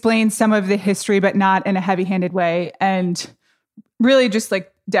explains some of the history, but not in a heavy-handed way, and really just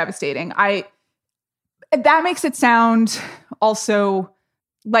like devastating. That makes it sound also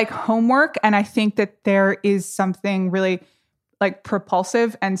like homework, and I think that there is something really like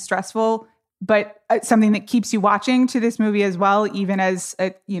propulsive and stressful, but something that keeps you watching to this movie as well, even as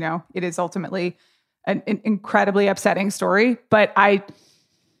it is ultimately an incredibly upsetting story. But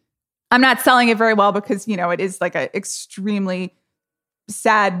I'm not selling it very well because it is like an extremely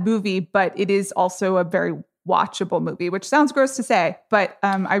sad movie, but it is also a very watchable movie, which sounds gross to say, but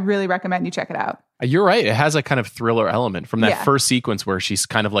I really recommend you check it out. You're right. It has a kind of thriller element from that first sequence where she's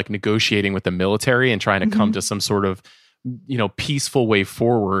kind of like negotiating with the military and trying to come to some sort of, peaceful way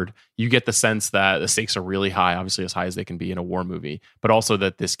forward. You get the sense that the stakes are really high, obviously as high as they can be in a war movie, but also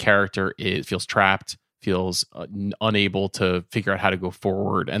that this character feels trapped, feels unable to figure out how to go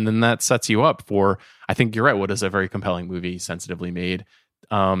forward. And then that sets you up for, I think you're right, what is a very compelling movie, sensitively made.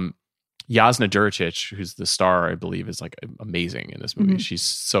 Jasna Juricic, who's the star, I believe, is like amazing in this movie. She's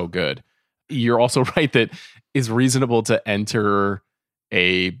so good. You're also right that it's reasonable to enter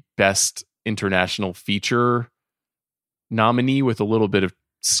a Best International Feature nominee with a little bit of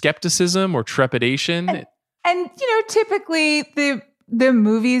skepticism or trepidation. And typically the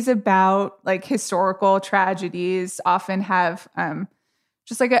movies about like historical tragedies often have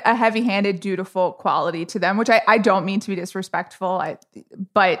just like a heavy-handed, dutiful quality to them, which I don't mean to be disrespectful,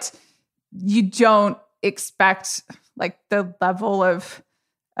 but you don't expect like the level of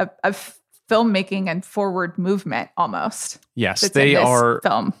filmmaking and forward movement almost. Yes, they are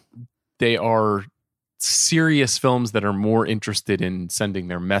serious films that are more interested in sending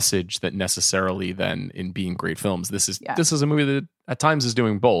their message than necessarily than in being great films. This is a movie that at times is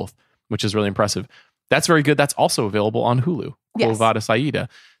doing both, which is really impressive. That's very good. That's also available on Hulu. Quo Vadis, Aida.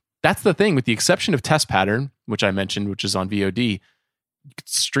 That's the thing, with the exception of Test Pattern, which I mentioned, which is on VOD. You could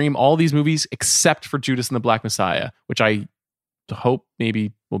stream all these movies except for Judas and the Black Messiah, which I hope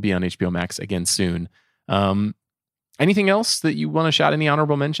maybe will be on HBO Max again soon. Anything else that you want to shout? Any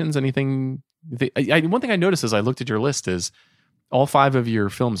honorable mentions? Anything? One thing I noticed as I looked at your list is all 5 of your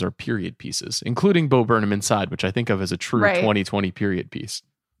films are period pieces, including Bo Burnham Inside, which I think of as a true 2020 period piece.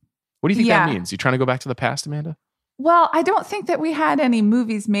 What do you think that means? You trying to go back to the past, Amanda? Well, I don't think that we had any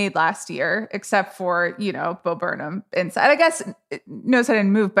movies made last year, except for, Bo Burnham Inside. I guess No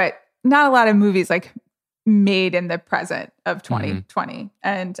Sudden Move, but not a lot of movies like made in the present of 2020.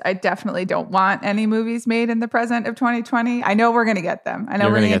 And I definitely don't want any movies made in the present of 2020. I know we're going to get them. I know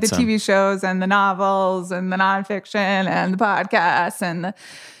we're going to get the TV shows and the novels and the nonfiction and the podcasts and the,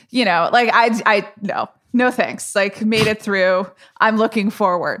 no thanks. Like, made it through. I'm looking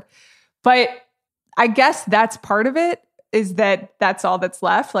forward. But I guess that's part of it. is that that's all that's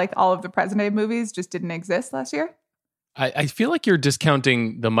left. Like all of the present day movies just didn't exist last year. I feel like you're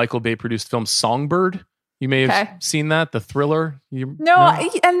discounting the Michael Bay produced film Songbird. You may have seen that, the thriller. No,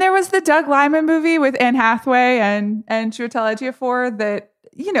 and there was the Doug Liman movie with Anne Hathaway and Chiwetel Ejiofor that,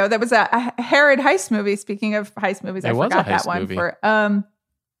 you know, that was a Herod heist movie. Speaking of heist movies, I forgot that one movie.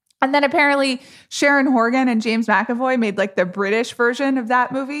 And then apparently Sharon Horgan and James McAvoy made like the British version of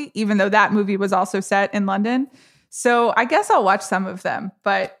that movie, even though that movie was also set in London. So I guess I'll watch some of them,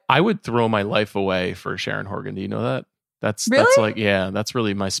 but I would throw my life away for Sharon Horgan. Do you know that? That's like, yeah, that's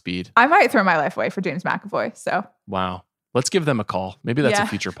really my speed. I might throw my life away for James McAvoy. So wow. Let's give them a call. Maybe that's a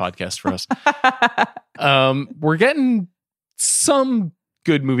future podcast for us. We're getting some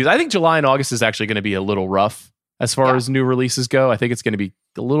good movies. I think July and August is actually going to be a little rough as far as new releases go. I think it's going to be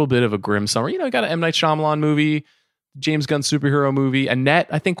a little bit of a grim summer. You know, you got an M. Night Shyamalan movie, James Gunn superhero movie. Annette,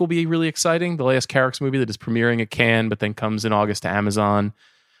 I think, will be really exciting. The latest Carrick's movie that is premiering at Cannes, but then comes in August to Amazon.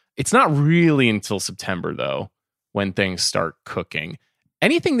 It's not really until September, though, when things start cooking.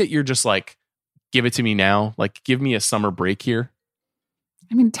 Anything that you're just like, give it to me now, like give me a summer break here.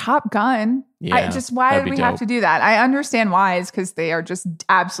 I mean, Top Gun. Yeah, why do we have to do that? I understand why, is because they are just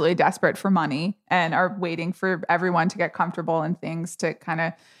absolutely desperate for money and are waiting for everyone to get comfortable and things to kind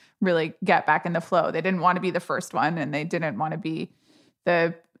of really get back in the flow. They didn't want to be the first one, and they didn't want to be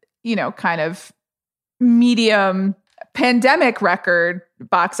the, you know, kind of medium pandemic record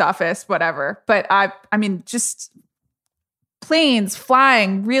box office, whatever. But I mean, just planes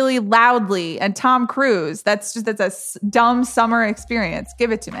flying really loudly and Tom Cruise. That's a dumb summer experience.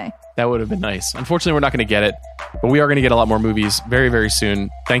 Give it to me. That would have been nice. Unfortunately, we're not going to get it, but we are going to get a lot more movies very, very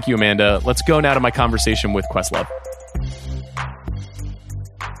soon. Thank you, Amanda. Let's go now to my conversation with Questlove.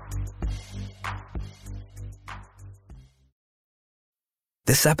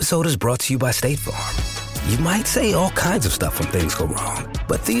 This episode is brought to you by State Farm. You might say all kinds of stuff when things go wrong,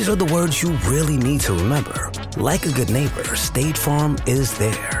 but these are the words you really need to remember. Like a good neighbor, State Farm is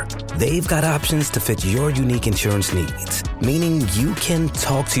there. They've got options to fit your unique insurance needs, meaning you can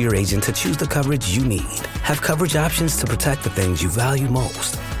talk to your agent to choose the coverage you need, have coverage options to protect the things you value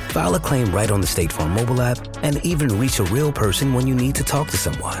most, file a claim right on the State Farm mobile app, and even reach a real person when you need to talk to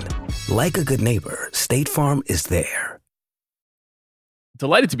someone. Like a good neighbor, State Farm is there.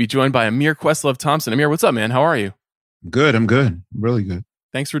 Delighted to be joined by Amir Questlove Thompson. Amir, what's up, man? How are you? Good. I'm good. Really good.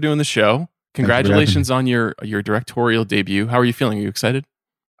 Thanks for doing the show. Congratulations on your directorial debut. How are you feeling? Are you excited?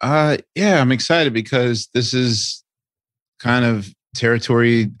 Yeah, I'm excited because this is kind of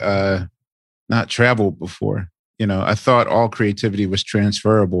territory not traveled before. You know, I thought all creativity was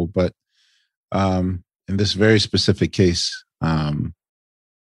transferable, but in this very specific case,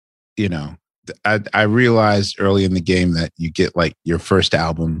 you know, I realized early in the game that you get like your first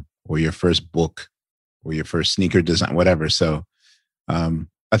album or your first book or your first sneaker design, whatever. So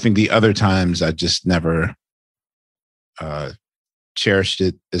I think the other times I just never cherished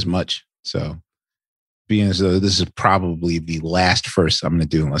it as much. So being as though this is probably the last first I'm going to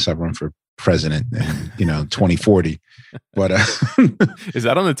do unless I run for president in, 2040. But is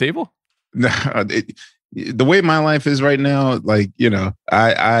that on the table? No, the way my life is right now, like,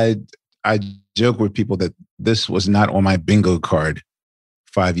 I joke with people that this was not on my bingo card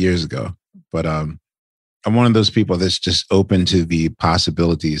 5 years ago, but I'm one of those people that's just open to the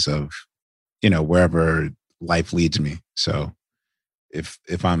possibilities of, wherever life leads me. So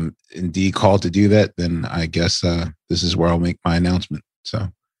if I'm indeed called to do that, then I guess this is where I'll make my announcement. So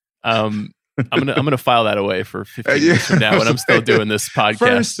I'm gonna file that away for 15 years from now when I'm still doing this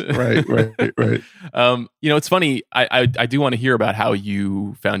podcast. Right. It's funny. I do want to hear about how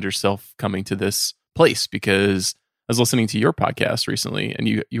you found yourself coming to this place, because I was listening to your podcast recently, and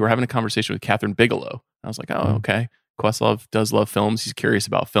you were having a conversation with Catherine Bigelow. I was like, oh, okay. Questlove does love films. He's curious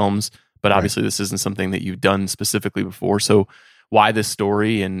about films, but obviously this isn't something that you've done specifically before. So why this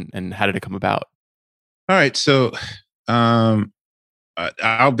story, and how did it come about? All right. So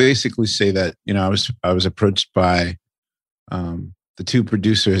I'll basically say that, I was approached by the two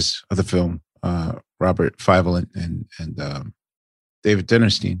producers of the film, Robert Fievel and David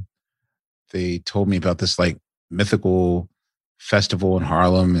Dinnerstein. They told me about this like mythical festival in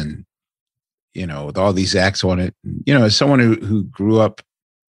Harlem, and with all these acts on it. And, as someone who grew up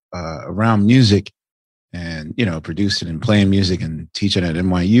around music and producing and playing music and teaching at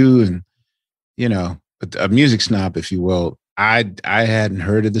NYU, and a music snob, if you will, I hadn't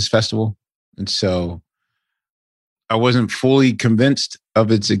heard of this festival, and so I wasn't fully convinced of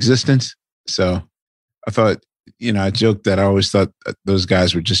its existence. So I thought, I joked that I always thought those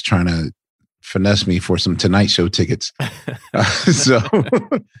guys were just trying to finesse me for some Tonight Show tickets. So,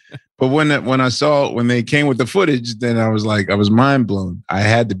 but when they came with the footage, then I was like, I was mind blown. I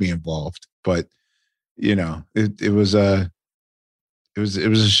had to be involved, but it was a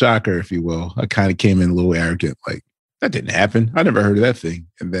shocker, if you will. I kind of came in a little arrogant, like that didn't happen. I never heard of that thing,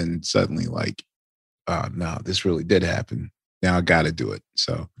 and then suddenly, like, no, this really did happen. Now I got to do it.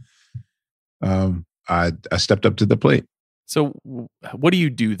 So, I stepped up to the plate. So what do you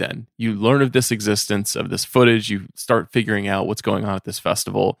do then? You learn of this existence, of this footage. You start figuring out what's going on at this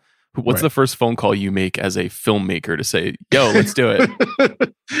festival. What's the first phone call you make as a filmmaker to say, yo, let's do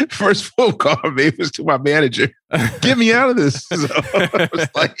it? First phone call I made was to my manager. Get me out of this. So I was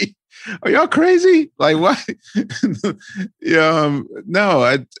like, are y'all crazy? Like, what?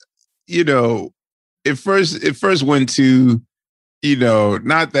 No, it first went to,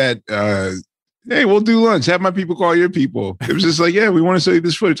 not that, hey, we'll do lunch. Have my people call your people. It was just like, yeah, we want to show you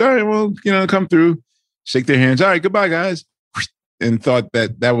this footage. All right, well, come through, shake their hands. All right, goodbye, guys. And thought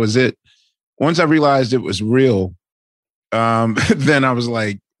that was it. Once I realized it was real, then I was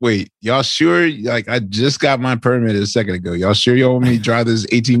like, wait, y'all sure? Like, I just got my permit a second ago. Y'all sure y'all want me to drive this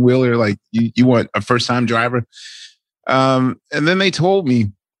 18-wheeler? Like, you want a first-time driver? And then they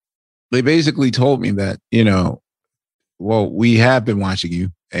basically told me that, well, we have been watching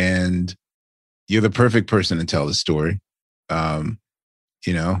you, and you're the perfect person to tell the story.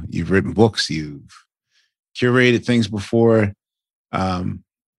 You've written books, you've curated things before.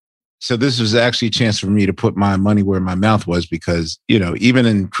 So this was actually a chance for me to put my money where my mouth was, because, even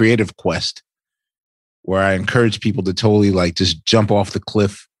in Creative Quest, where I encourage people to totally like just jump off the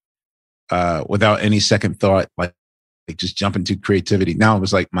cliff without any second thought, like just jump into creativity. Now it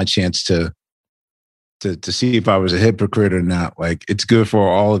was like my chance to see if I was a hypocrite or not. Like, it's good for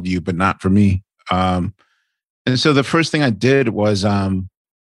all of you, but not for me. And so the first thing I did was,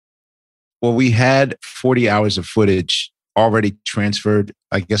 we had 40 hours of footage already transferred,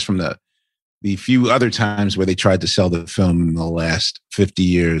 I guess, from the few other times where they tried to sell the film in the last 50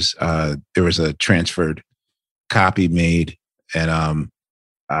 years. There was a transferred copy made, and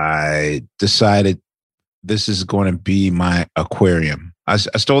I decided this is going to be my aquarium. I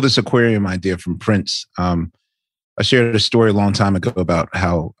stole this aquarium idea from Prince. I shared a story a long time ago about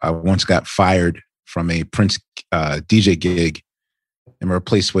how I once got fired from a Prince DJ gig and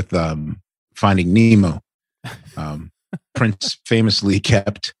replaced with Finding Nemo. Prince famously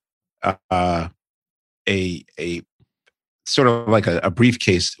kept a sort of like a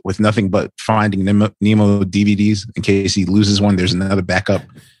briefcase with nothing but Finding Nemo DVDs in case he loses one. There's another backup.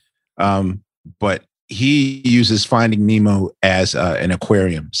 But he uses Finding Nemo as an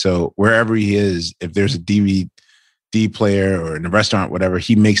aquarium. So wherever he is, if there's a DVD player or in a restaurant, whatever,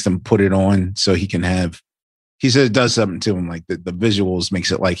 he makes them put it on so he can have. He says it does something to him, like the visuals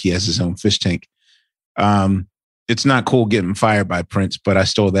makes it like he has his own fish tank. It's not cool getting fired by Prince, but I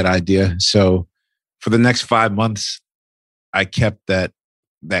stole that idea. So for the next 5 months, I kept that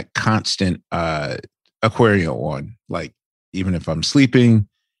constant aquarium on. Like, even if I'm sleeping,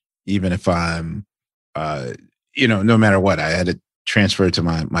 even if I'm, no matter what, I had it transferred to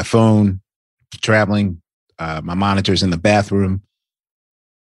my phone, traveling, my monitors in the bathroom.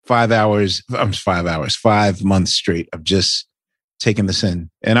 5 months straight of just taking this in.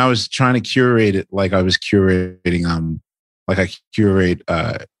 And I was trying to curate it like I was curating, like I curate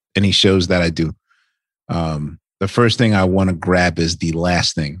any shows that I do. The first thing I want to grab is the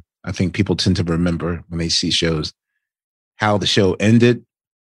last thing. I think people tend to remember when they see shows how the show ended,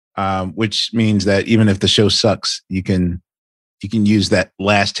 which means that even if the show sucks, you can use that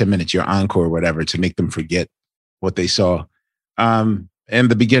last 10 minutes, your encore or whatever, to make them forget what they saw. And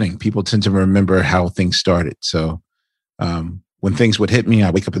the beginning, people tend to remember how things started. So when things would hit me, I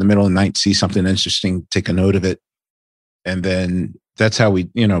wake up in the middle of the night, see something interesting, take a note of it. And then that's how we,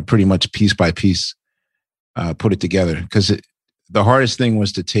 pretty much piece by piece, put it together. Because the hardest thing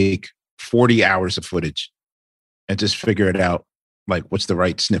was to take 40 hours of footage and just figure it out, like what's the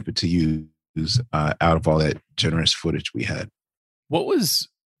right snippet to use out of all that generous footage we had. What was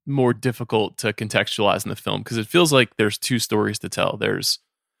more difficult to contextualize in the film? Because it feels like there's two stories to tell. There's,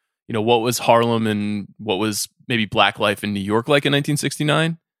 what was Harlem and what was maybe Black life in New York like in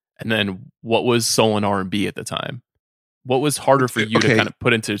 1969? And then what was soul and R&B at the time? What was harder for you to kind of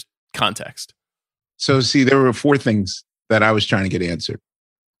put into context? So see, there were 4 things that I was trying to get answered.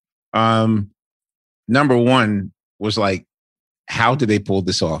 Number one was like, how did they pull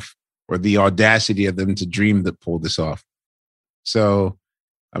this off? Or the audacity of them to dream to pull this off. So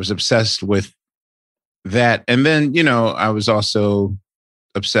I was obsessed with that. And then, I was also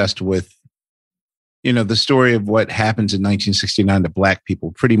obsessed with the story of what happens in 1969 to Black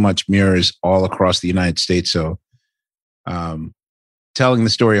people pretty much mirrors all across the United States. So telling the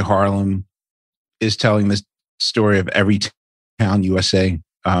story of Harlem is telling the story of every town USA,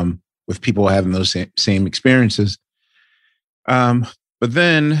 with people having those same experiences. But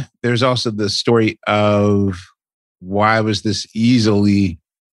then there's also the story of why was this easily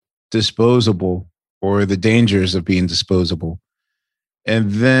disposable, or the dangers of being disposable.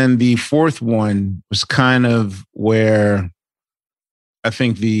 And then the fourth one was kind of where I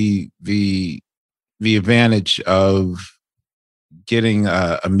think the advantage of getting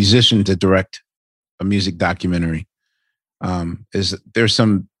a musician to direct a music documentary is there's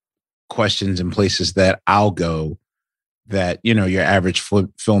some questions and places that I'll go that, your average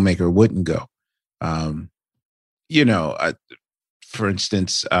filmmaker wouldn't go. For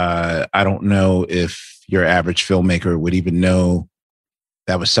instance, I don't know if your average filmmaker would even know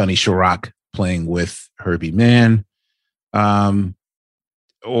that was Sonny Chirac playing with Herbie Mann, or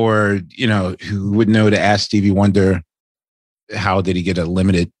who would know to ask Stevie Wonder how did he get a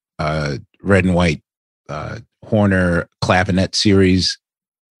limited red and white Horner clavinet series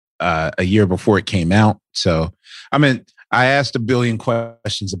a year before it came out. So, I asked a billion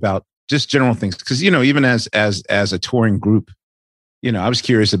questions about just general things because even as a touring group, I was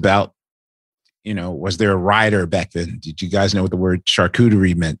curious about, was there a rider back then? Did you guys know what the word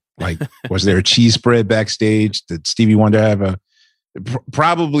charcuterie meant? Like, was there a cheese spread backstage? Did Stevie Wonder have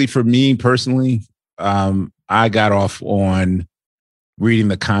probably for me personally, I got off on reading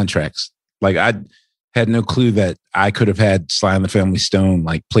the contracts. Like, I had no clue that I could have had Sly and the Family Stone,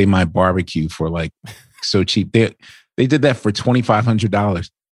 like, play my barbecue for like so cheap. They did that for $2,500.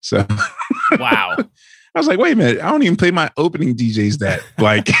 So wow. I was like, wait a minute, I don't even pay my opening DJs that.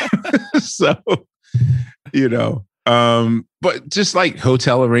 Like, so, but just like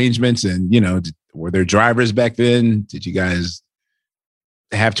hotel arrangements and, were there drivers back then? Did you guys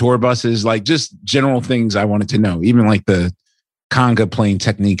have tour buses? Like, just general things I wanted to know, even like the conga playing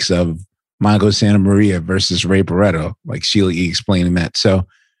techniques of Mongo Santa Maria versus Ray Barretto, like Sheila E. explaining that. So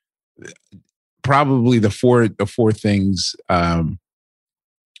probably the four things,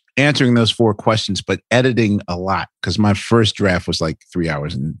 answering those four questions, but editing a lot because my first draft was like 3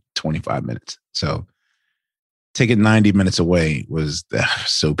 hours and 25 minutes. So taking 90 minutes away was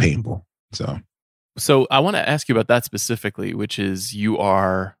so painful. So I want to ask you about that specifically, which is you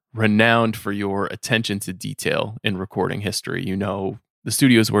are renowned for your attention to detail in recording history. The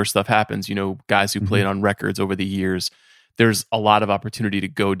studios where stuff happens, guys who played on records over the years. There's a lot of opportunity to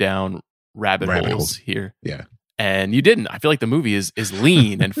go down rabbit holes here. Yeah. And you didn't. I feel like the movie is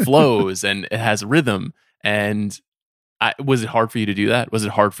lean and flows and it has rhythm. And was it hard for you to do that? Was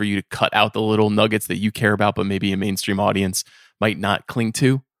it hard for you to cut out the little nuggets that you care about, but maybe a mainstream audience might not cling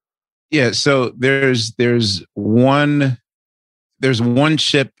to? Yeah. So there's one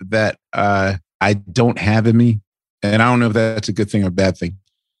chip that I don't have in me, and I don't know if that's a good thing or a bad thing.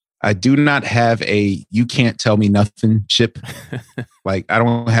 I do not have a "you can't tell me nothing" chip. Like, I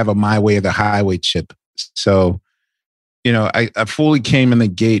don't have a "my way or the highway" chip. So, I fully came in the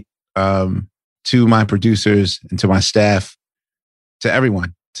gate to my producers and to my staff, to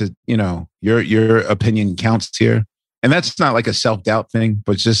everyone, to, your opinion counts here. And that's not like a self-doubt thing,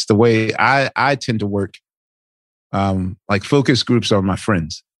 but just the way I tend to work. Like, focus groups are my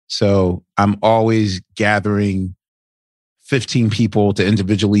friends. So I'm always gathering 15 people to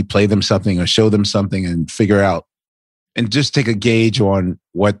individually play them something or show them something and figure out and just take a gauge on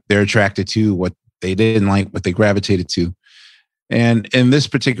what they're attracted to, what they didn't like, what they gravitated to. And in this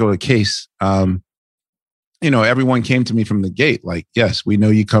particular case, everyone came to me from the gate. Like, yes, we know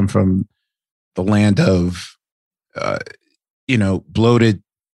you come from the land of, bloated.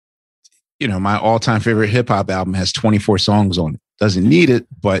 My all-time favorite hip hop album has 24 songs on it. Doesn't need it,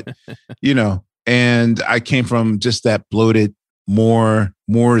 but, and I came from just that bloated, more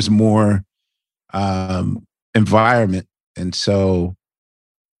is more environment. And so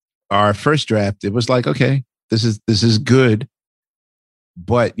our first draft, it was like, okay, this is good,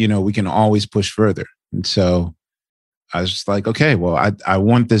 but we can always push further. And so I was just like, okay, well, I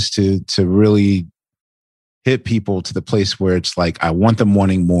want this to really hit people to the place where it's like, I want them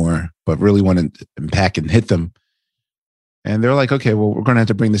wanting more, but really want to unpack and hit them. And they're like, okay, well, we're going to have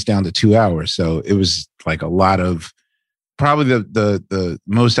to bring this down to 2 hours. So it was like a lot of, probably the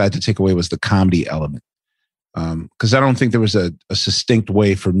most I had to take away was the comedy element. Because I don't think there was a succinct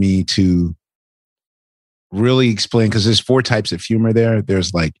way for me to really explain, because there's 4 types of humor there.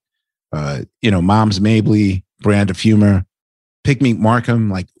 There's like, Mom's Mabley brand of humor, Picnic Markham,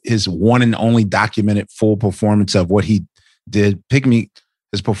 like his one and only documented full performance of what he did. Picnic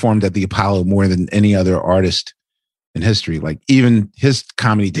has performed at the Apollo more than any other artist in history. Like even his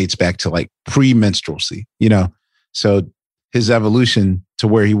comedy dates back to like pre-minstrelsy, you know? So his evolution to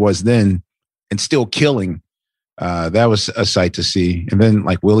where he was then and still killing, that was a sight to see. And then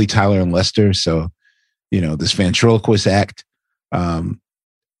like Willie Tyler and Lester. So, you know, this ventriloquist act.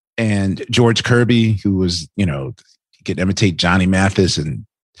 And George Kirby, who was, you know, he could imitate Johnny Mathis and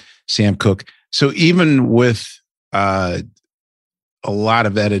Sam Cooke. So even with a lot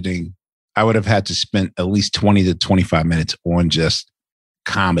of editing, I would have had to spend at least 20 to 25 minutes on just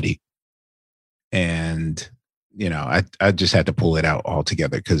comedy. And, you know, I just had to pull it out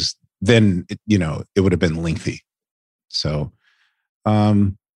altogether because then, you know, it would have been lengthy. So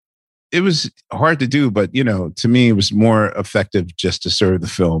it was hard to do, but, you know, to me, it was more effective just to serve the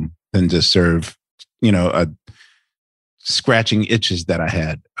film than to serve, you know, scratching itches that I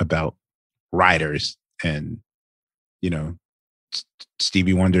had about writers and, you know,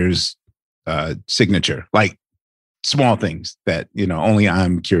 Stevie Wonder's signature, like small things that, you know, only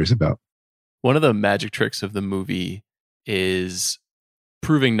I'm curious about. One of the magic tricks of the movie is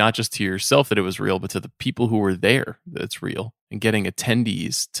proving not just to yourself that it was real, but to the people who were there that it's real and getting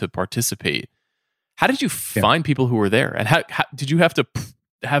attendees to participate. How did you find people who were there? And how did you have to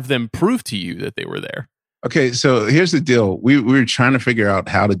have them prove to you that they were there? Okay, so here's the deal. We were trying to figure out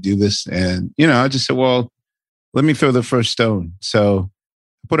how to do this. And, you know, I just said, well, let me throw the first stone. So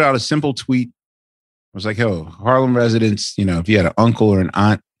I put out a simple tweet. I was like, oh, Harlem residents, you know, if you had an uncle or an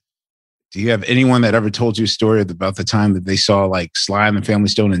aunt, do you have anyone that ever told you a story about the time that they saw like Sly and the Family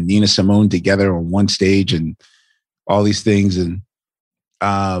Stone and Nina Simone together on one stage and all these things? And,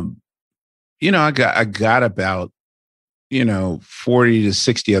 you know, I got about, you know, 40 to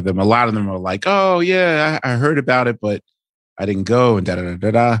 60 of them. A lot of them are like, oh yeah, I heard about it, but I didn't go and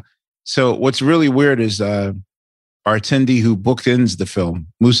da-da-da-da-da. So what's really weird is our attendee who booked ends the film,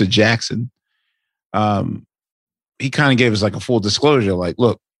 Musa Jackson, he kind of gave us like a full disclosure, like,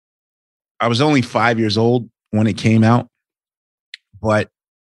 look, I was only 5 years old when it came out, but,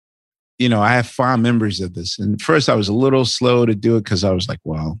 you know, I have fond memories of this. And first I was a little slow to do it because I was like,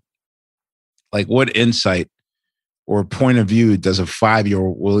 well, like what insight or point of view does a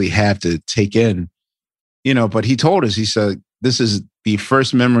 5-year-old really have to take in? You know, but he told us, he said, this is the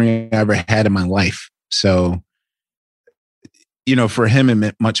first memory I ever had in my life. So, you know, for him, it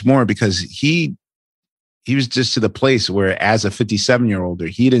meant much more because he was just to the place where as a 57-year-older,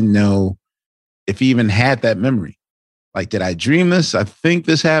 he didn't know if he even had that memory. Like, did I dream this? I think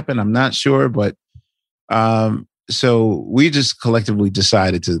this happened. I'm not sure. But so we just collectively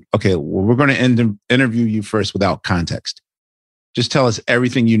decided to, okay, well, we're going to interview you first without context. Just tell us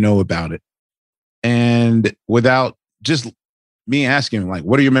everything you know about it. And without just me asking him, like,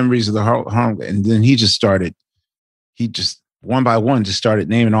 what are your memories of the Harlem? And then he just one by one just started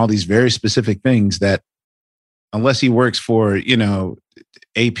naming all these very specific things that, unless he works for, you know,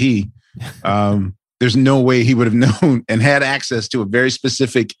 AP, there's no way he would have known and had access to a very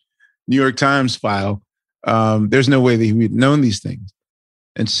specific New York Times file. There's no way that he would have known these things.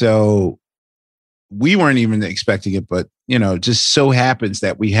 And so we weren't even expecting it, but, you know, just so happens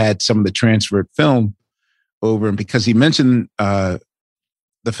that we had some of the transferred film over. And because he mentioned The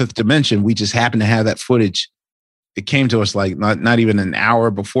Fifth Dimension, we just happened to have that footage. It came to us like not even an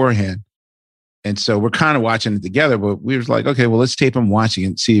hour beforehand. And so we're kind of watching it together, but we were like, okay, well, let's tape him watching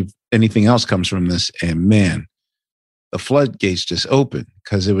and see if anything else comes from this. And man, the floodgates just opened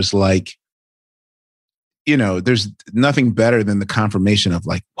because it was like, you know, there's nothing better than the confirmation of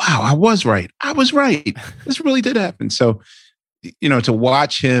like, wow, I was right. This really did happen. So, you know, to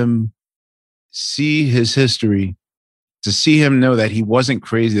watch him see his history, to see him know that he wasn't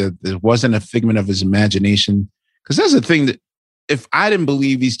crazy, that it wasn't a figment of his imagination. Because that's the thing, that if I didn't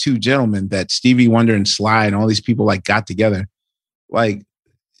believe these two gentlemen, that Stevie Wonder and Sly and all these people like got together, like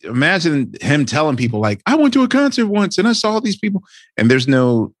imagine him telling people like, I went to a concert once and I saw these people, and there's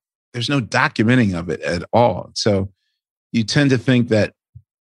no documenting of it at all. So you tend to think that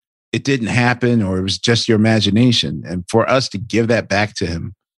it didn't happen or it was just your imagination. And for us to give that back to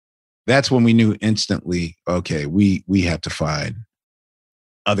him, that's when we knew instantly, okay, we have to find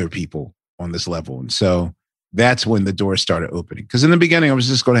other people on this level. And so that's when the doors started opening. Because in the beginning, I was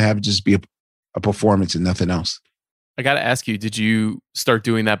just going to have it just be a performance and nothing else. I got to ask you, did you start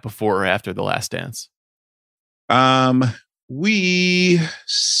doing that before or after The Last Dance? We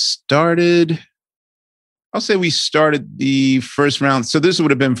started, I'll say we started the first round. So this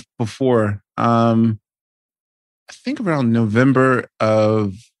would have been before, I think around November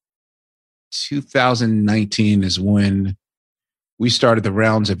of 2019 is when we started the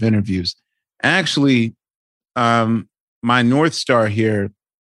rounds of interviews. Actually, my North Star here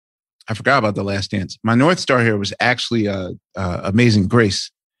I forgot about The Last Dance. My North Star here was actually Amazing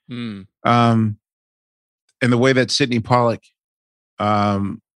Grace. Mm. And the way that Sidney Pollack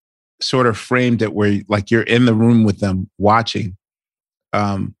sort of framed it, where like you're in the room with them watching.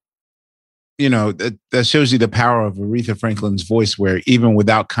 That shows you the power of Aretha Franklin's voice, where even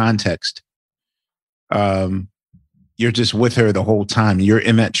without context, you're just with her the whole time. You're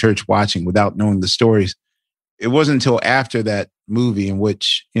in that church watching without knowing the stories. It wasn't until after that movie in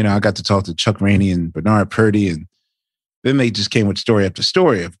which, I got to talk to Chuck Rainey and Bernard Purdy, and then they just came with story after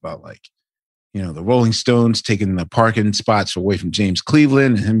story about like, the Rolling Stones taking the parking spots away from James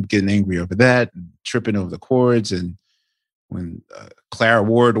Cleveland and him getting angry over that and tripping over the chords. And when Clara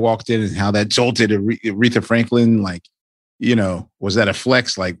Ward walked in and how that jolted Aretha Franklin, like, was that a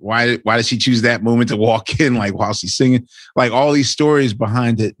flex? Like, why did she choose that moment to walk in, like, while she's singing? Like, all these stories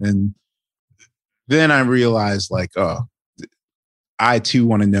behind it. And then I realized, like, oh, I too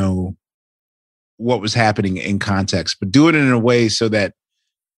want to know what was happening in context, but do it in a way so that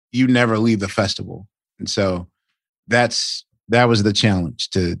you never leave the festival. And so that was the challenge,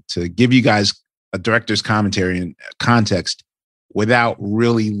 to give you guys a director's commentary and context without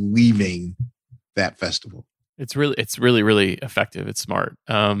really leaving that festival. It's really, really effective. It's smart.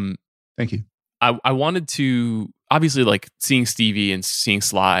 Thank you. I wanted to, obviously, like, seeing Stevie and seeing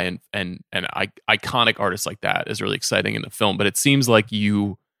Sly and iconic artists like that is really exciting in the film, but it seems like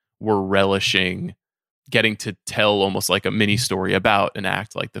you were relishing getting to tell almost like a mini story about an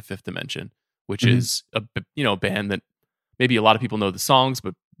act like The Fifth Dimension, which is a band that maybe a lot of people know the songs,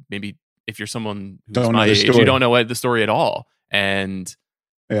 but maybe if you're someone who's my age, you don't know the story at all. And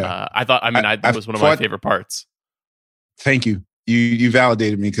I thought, that was one of my favorite parts. Thank you. You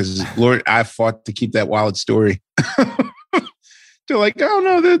validated me, because Lord, I fought to keep that wild story. They're like, oh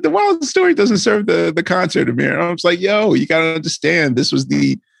no, the wild story doesn't serve the concert, Amir. And I was like, yo, you gotta understand, this was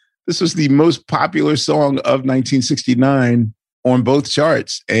the most popular song of 1969 on both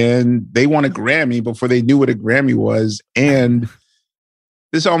charts, and they won a Grammy before they knew what a Grammy was. And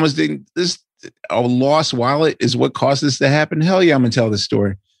a lost wallet is what caused this to happen. Hell yeah, I'm gonna tell this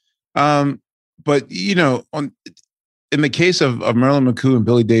story. But in the case of Merlin McCoo and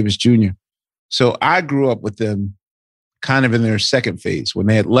Billy Davis Jr., so I grew up with them kind of in their second phase when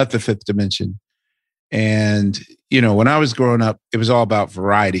they had left the Fifth Dimension. And, when I was growing up, it was all about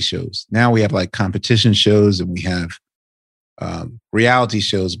variety shows. Now we have like competition shows and we have reality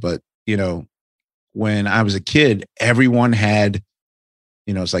shows. But, when I was a kid, everyone had,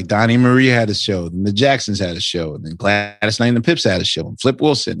 it's like Donnie and Marie had a show, and the Jacksons had a show, and then Gladys Knight and the Pips had a show, and Flip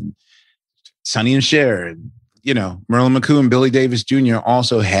Wilson, and Sonny and Cher, and, Merlin McCoo and Billy Davis Jr.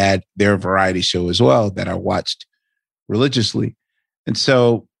 also had their variety show as well that I watched religiously. And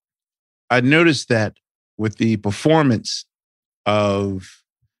so I noticed that with the performance of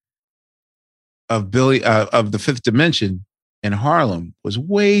The Fifth Dimension in Harlem was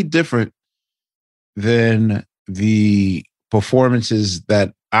way different than the performances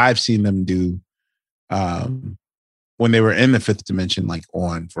that I've seen them do when they were in the Fifth Dimension, like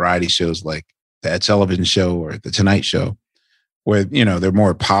on variety shows like the Ed Sullivan Show or the Tonight Show, where, they're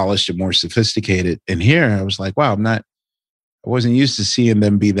more polished and more sophisticated. And here I was like, wow, I wasn't used to seeing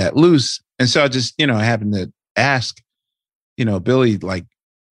them be that loose. And so I just, I happened to ask, Billy, like,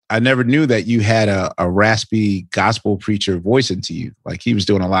 I never knew that you had a raspy gospel preacher voice into you. Like, he was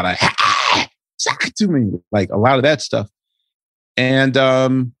doing a lot of, to me, like a lot of that stuff.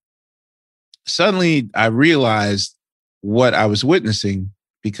 And suddenly I realized what I was witnessing,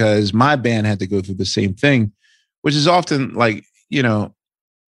 because my band had to go through the same thing, which is often like,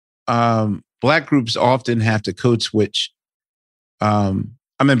 Black groups often have to code switch.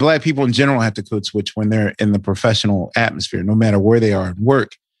 Black people in general have to code switch when they're in the professional atmosphere, no matter where they are at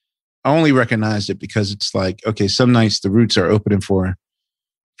work. I only recognized it because it's like, okay, some nights the Roots are opening for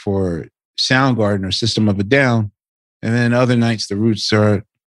Soundgarden or System of a Down, and then other nights the Roots are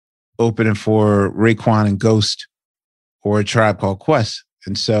opening for Raekwon and Ghost or A Tribe Called Quest.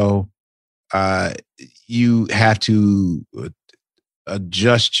 And so you have to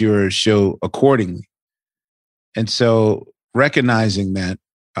adjust your show accordingly. And so recognizing that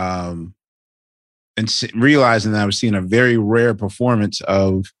and realizing that I was seeing a very rare performance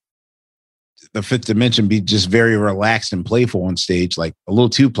of the Fifth Dimension be just very relaxed and playful on stage, like a little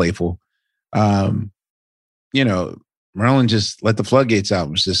too playful. Merlin just let the floodgates out.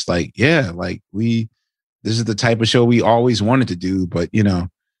 It was just like, yeah, like this is the type of show we always wanted to do. But,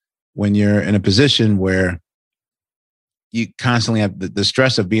 when you're in a position where you constantly have the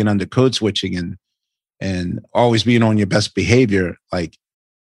stress of being under code switching and always being on your best behavior, like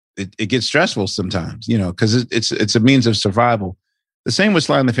it gets stressful sometimes, because it's a means of survival. The same with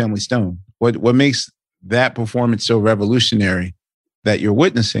Sly and the Family Stone. What makes that performance so revolutionary that you're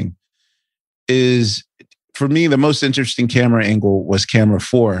witnessing is, for me, the most interesting camera angle was camera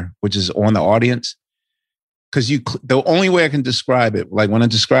 4, which is on the audience. Because the only way I can describe it, like when I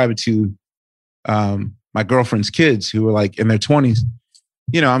describe it to my girlfriend's kids who were like in their 20s,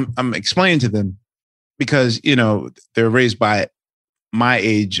 I'm explaining to them because, they're raised by my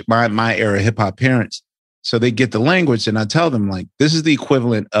age, my era hip hop parents. So they get the language, and I tell them, like, this is the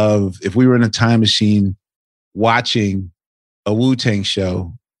equivalent of if we were in a time machine watching a Wu-Tang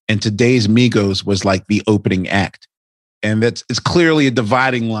show and today's Migos was like the opening act. And it's clearly a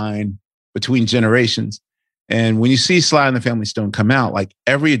dividing line between generations. And when you see Sly and the Family Stone come out, like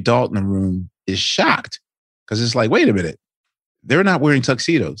every adult in the room is shocked because it's like, wait a minute, they're not wearing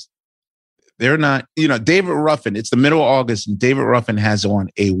tuxedos. They're not, David Ruffin, it's the middle of August and David Ruffin has on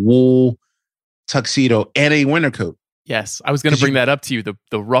a wool tuxedo and a winter coat. Yes, I was going to bring that up to you,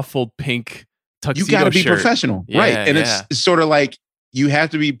 the ruffled pink tuxedo You got to be shirt. professional, right? And it's sort of like you have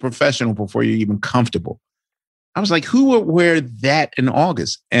to be professional before you're even comfortable. I was like, who would wear that in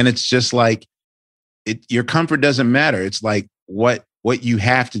August? And it's just like, your comfort doesn't matter. It's like what you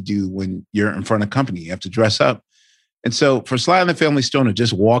have to do when you're in front of company. You have to dress up. And so for Sly and the Family Stone to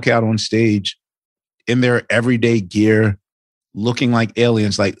just walk out on stage in their everyday gear, looking like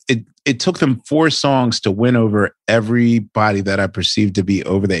aliens, like it took them 4 songs to win over everybody that I perceived to be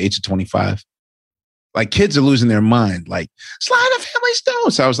over the age of 25. Like kids are losing their mind, like Sly and the Family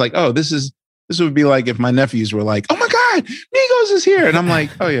Stone. So I was like, oh, this would be like if my nephews were like, oh my God, Migos is here. And I'm like,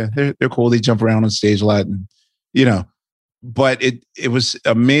 oh yeah, they're cool. They jump around on stage a lot. And, but it was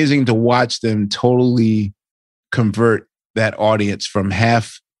amazing to watch them totally convert that audience from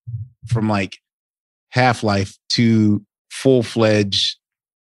Half-Life to full-fledged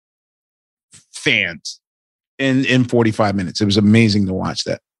fans in 45 minutes. It was amazing to watch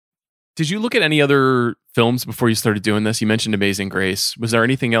that. Did you look at any other films before you started doing this? You mentioned Amazing Grace. Was there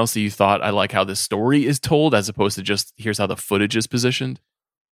anything else that you thought, I like how this story is told as opposed to just here's how the footage is positioned?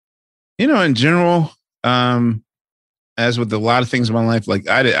 In general, as with a lot of things in my life, like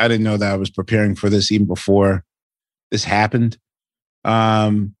I didn't know that I was preparing for this even before this happened.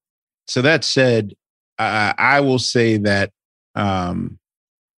 So that said, I will say that,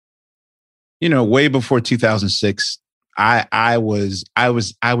 way before 2006, I was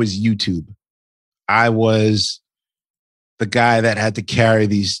YouTube. I was the guy that had to carry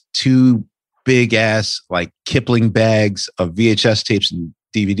these 2 big ass like Kipling bags of VHS tapes and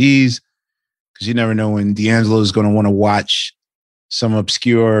DVDs because you never know when D'Angelo is going to want to watch some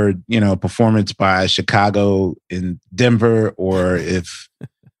obscure, performance by Chicago in Denver, or if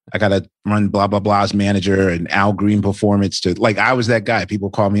I got to run blah, blah, blah's manager and Al Green performance to like, I was that guy. People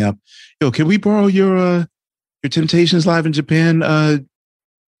call me up. Yo, can we borrow your Temptations Live in Japan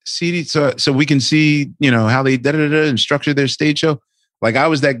CD so we can see, how they and structure their stage show. Like I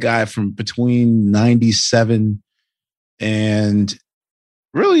was that guy from between 97 and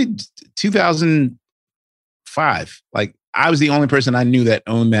really 2005. Like I was the only person I knew that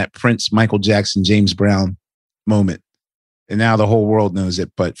owned that Prince, Michael Jackson, James Brown moment. And now the whole world knows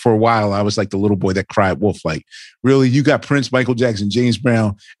it. But for a while, I was like the little boy that cried wolf. Like, really? You got Prince, Michael Jackson, James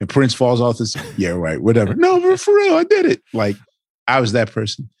Brown, and Prince falls off this? Yeah, right. Whatever. No, but for real, I did it. Like, I was that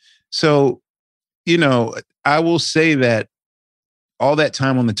person. So, I will say that all that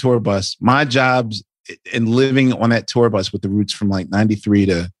time on the tour bus, my jobs and living on that tour bus with the Roots from like 93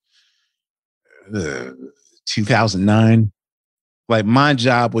 to 2009, like my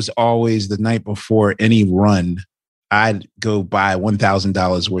job was always the night before any run, I'd go buy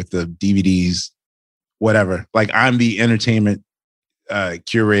 $1,000 worth of DVDs, whatever. Like I'm the entertainment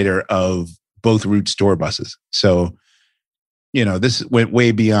curator of both Roots tour buses. So, this went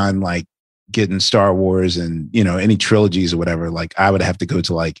way beyond like getting Star Wars and, any trilogies or whatever. Like I would have to go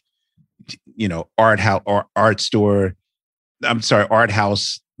to like, art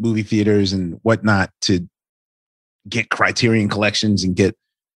house movie theaters and whatnot to get Criterion collections and get.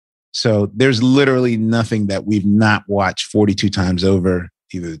 So there's literally nothing that we've not watched 42 times over,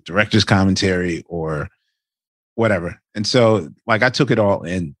 either director's commentary or whatever. And so like I took it all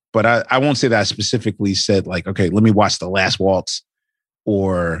in, but I won't say that I specifically said like, okay, let me watch The Last Waltz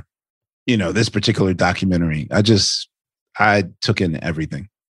or, this particular documentary. I took in everything.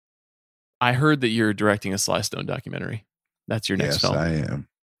 I heard that you're directing a Sly Stone documentary. That's your next film. Yes, I am.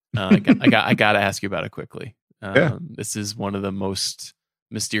 I got to ask you about it quickly. This is one of the most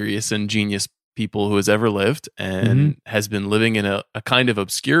mysterious and genius people who has ever lived and has been living in a kind of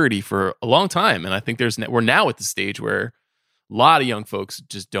obscurity for a long time. And I think we're now at the stage where A lot of young folks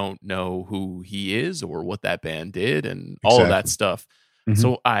just don't know who he is or what that band did and all of that stuff. Mm-hmm.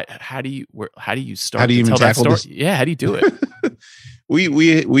 So how do you start how do you to even tell that tackle story? this? Yeah, how do you do it?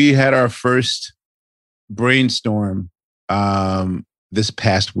 we had our first brainstorm this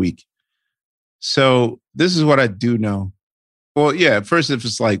past week. So this is what I do know. Well, yeah, at first if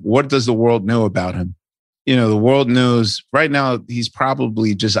it's like, what does the world know about him? You know, the world knows right now he's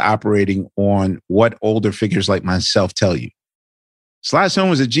probably just operating on what older figures like myself tell you. Sly Stone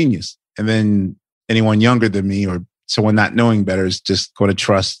was a genius. And then anyone younger than me or someone not knowing better is just going to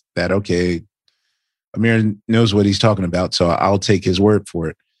trust that, okay, Amir knows what he's talking about, so I'll take his word for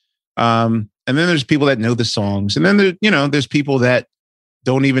it. And then there's people that know the songs. And then there's people that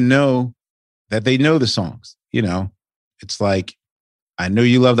don't even know that they know the songs. You know, it's like, I know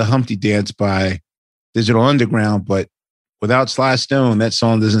you love the Humpty Dance by Digital Underground, but without Sly Stone, that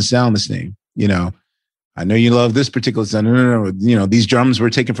song doesn't sound the same. You know, I know you love this particular song. No. You know, these drums were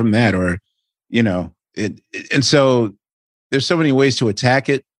taken from that, or, you know, and so there's so many ways to attack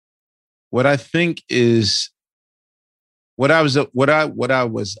it. What I think is what I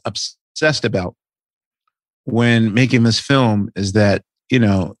was obsessed about when making this film is that, you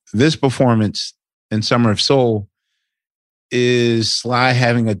know, this performance in Summer of Soul is Sly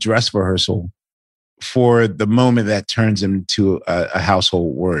having a dress rehearsal for the moment that turns him to a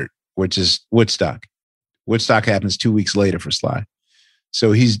household word, which is Woodstock. Woodstock happens 2 weeks later for Sly.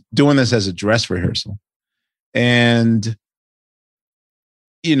 So he's doing this as a dress rehearsal. And,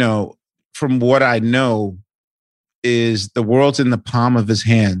 you know, from what I know is the world's in the palm of his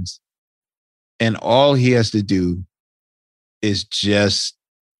hands. And all he has to do is just,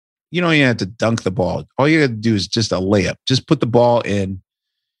 you don't even have to dunk the ball. All you have to do is just a layup. Just put the ball in.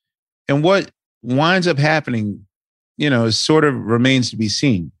 And what winds up happening, you know, sort of remains to be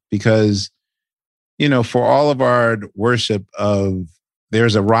seen because, you know, for all of our worship of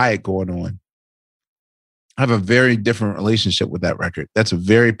there's a riot going on, I have a very different relationship with that record. That's a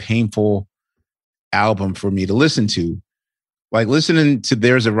very painful album for me to listen to. Like listening to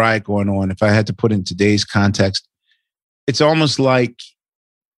There's a Riot Going On, if I had to put in today's context, it's almost like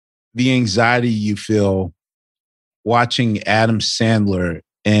the anxiety you feel watching Adam Sandler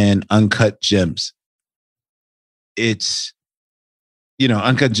in Uncut Gems. It's, you know,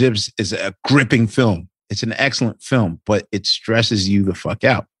 Uncut Gems is a gripping film. It's an excellent film, but it stresses you the fuck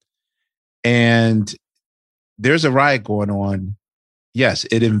out. And There's a Riot Going On. Yes,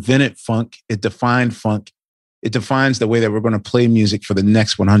 it invented funk. It defined funk. It defines the way that we're going to play music for the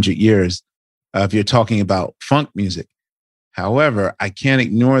next 100 years if you're talking about funk music. However, I can't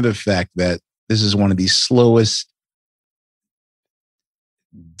ignore the fact that this is one of the slowest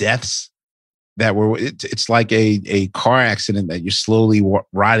deaths that it's like a car accident that you're slowly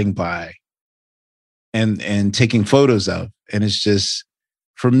riding by and taking photos of. And it's just,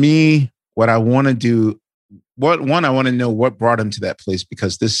 for me, what I want to do, I want to know what brought him to that place,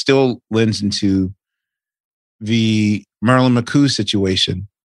 because this still lends into the Merlin McCoo situation,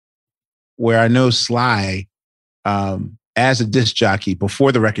 where I know Sly, as a disc jockey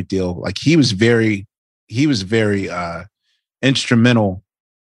before the record deal, like he was very instrumental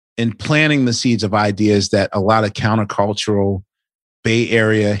in planting the seeds of ideas that a lot of countercultural Bay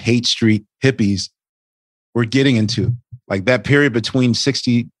Area Hate Street hippies were getting into. Like that period between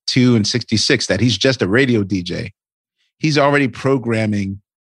 62 and 66, that he's just a radio DJ. He's already programming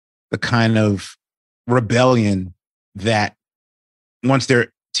the kind of rebellion that once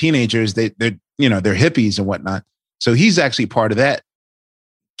they're teenagers, they're hippies and whatnot. So he's actually part of that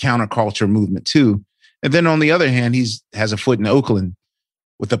counterculture movement too. And then on the other hand, has a foot in Oakland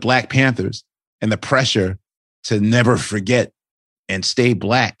with the Black Panthers and the pressure to never forget and stay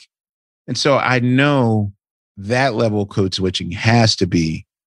black. And so I know that level of code switching has to be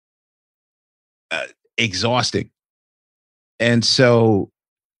exhausting. And so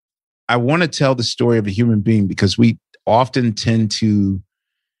I want to tell the story of a human being, because we often tend to,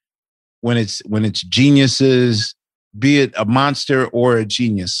 when it's geniuses, be it a monster or a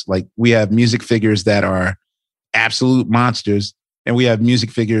genius, like we have music figures that are absolute monsters and we have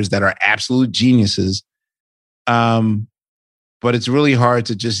music figures that are absolute geniuses. But it's really hard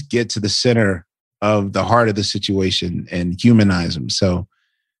to just get to the center of the heart of the situation and humanize them. So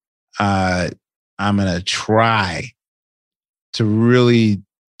I'm going to try to really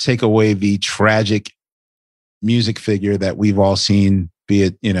take away the tragic music figure that we've all seen, be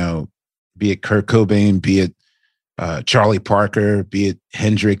it Kurt Cobain, be it Charlie Parker, be it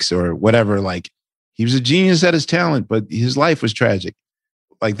Hendrix or whatever. Like, he was a genius at his talent, but his life was tragic.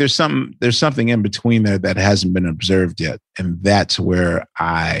 Like there's something in between there that hasn't been observed yet. And that's what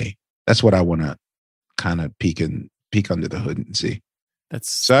I want to kind of peek and peek under the hood and see.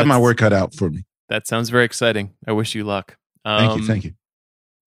 So I have my work cut out for me. That sounds very exciting. I wish you luck. Thank you.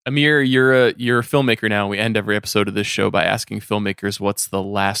 Amir, you're a filmmaker now. We end every episode of this show by asking filmmakers what's the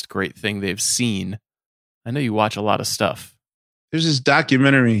last great thing they've seen. I know you watch a lot of stuff. There's this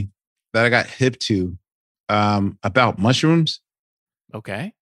documentary that I got hip to about mushrooms.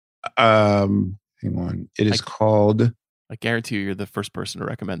 Okay. Hang on. It is called... I guarantee you're the first person to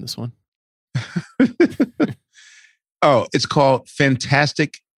recommend this one. Oh, it's called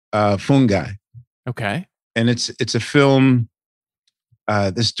Fantastic Fungi. Okay. And it's a film.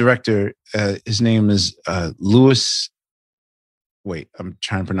 This director, his name is Louis. Wait, I'm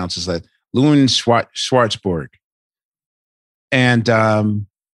trying to pronounce his last. Louis Schwartzberg. And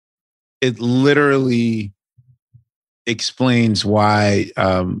it literally explains why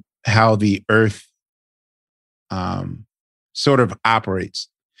how the Earth sort of operates.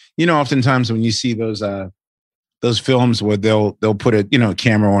 You know, oftentimes when you see those films where they'll put a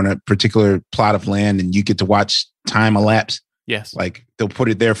camera on a particular plot of land and you get to watch time elapse. Yes. Like they'll put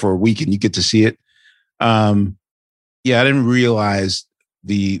it there for a week and you get to see it. Yeah, I didn't realize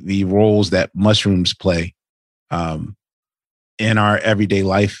the roles that mushrooms play in our everyday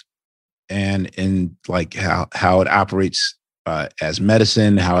life and in like how it operates as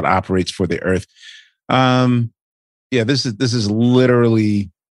medicine, how it operates for the earth. Yeah, this is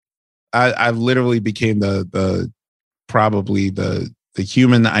literally I literally became the probably the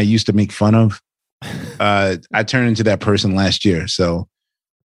human I used to make fun of. I turned into that person last year. So,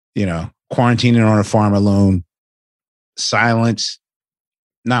 quarantining on a farm alone, silence,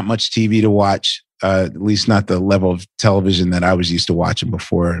 not much TV to watch, at least not the level of television that I was used to watching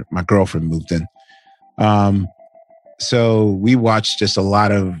before my girlfriend moved in. So we watched just a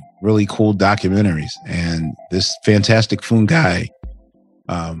lot of really cool documentaries, and this Fantastic Fungi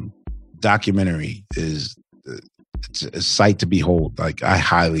documentary is it's a sight to behold. Like, I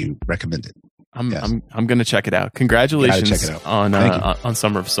highly recommend it. I'm going to check it out. Congratulations check it out. On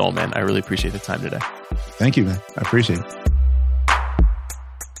Summer of Soul, man. I really appreciate the time today. Thank you, man. I appreciate it.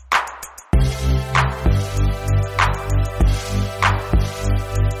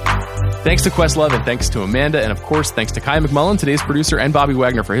 Thanks to Questlove, and thanks to Amanda, and of course, thanks to Kai McMullen, today's producer, and Bobby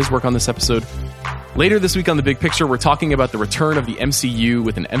Wagner for his work on this episode. Later this week on The Big Picture, we're talking about the return of the MCU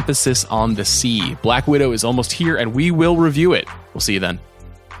with an emphasis on the sea. Black Widow is almost here, and we will review it. We'll see you then.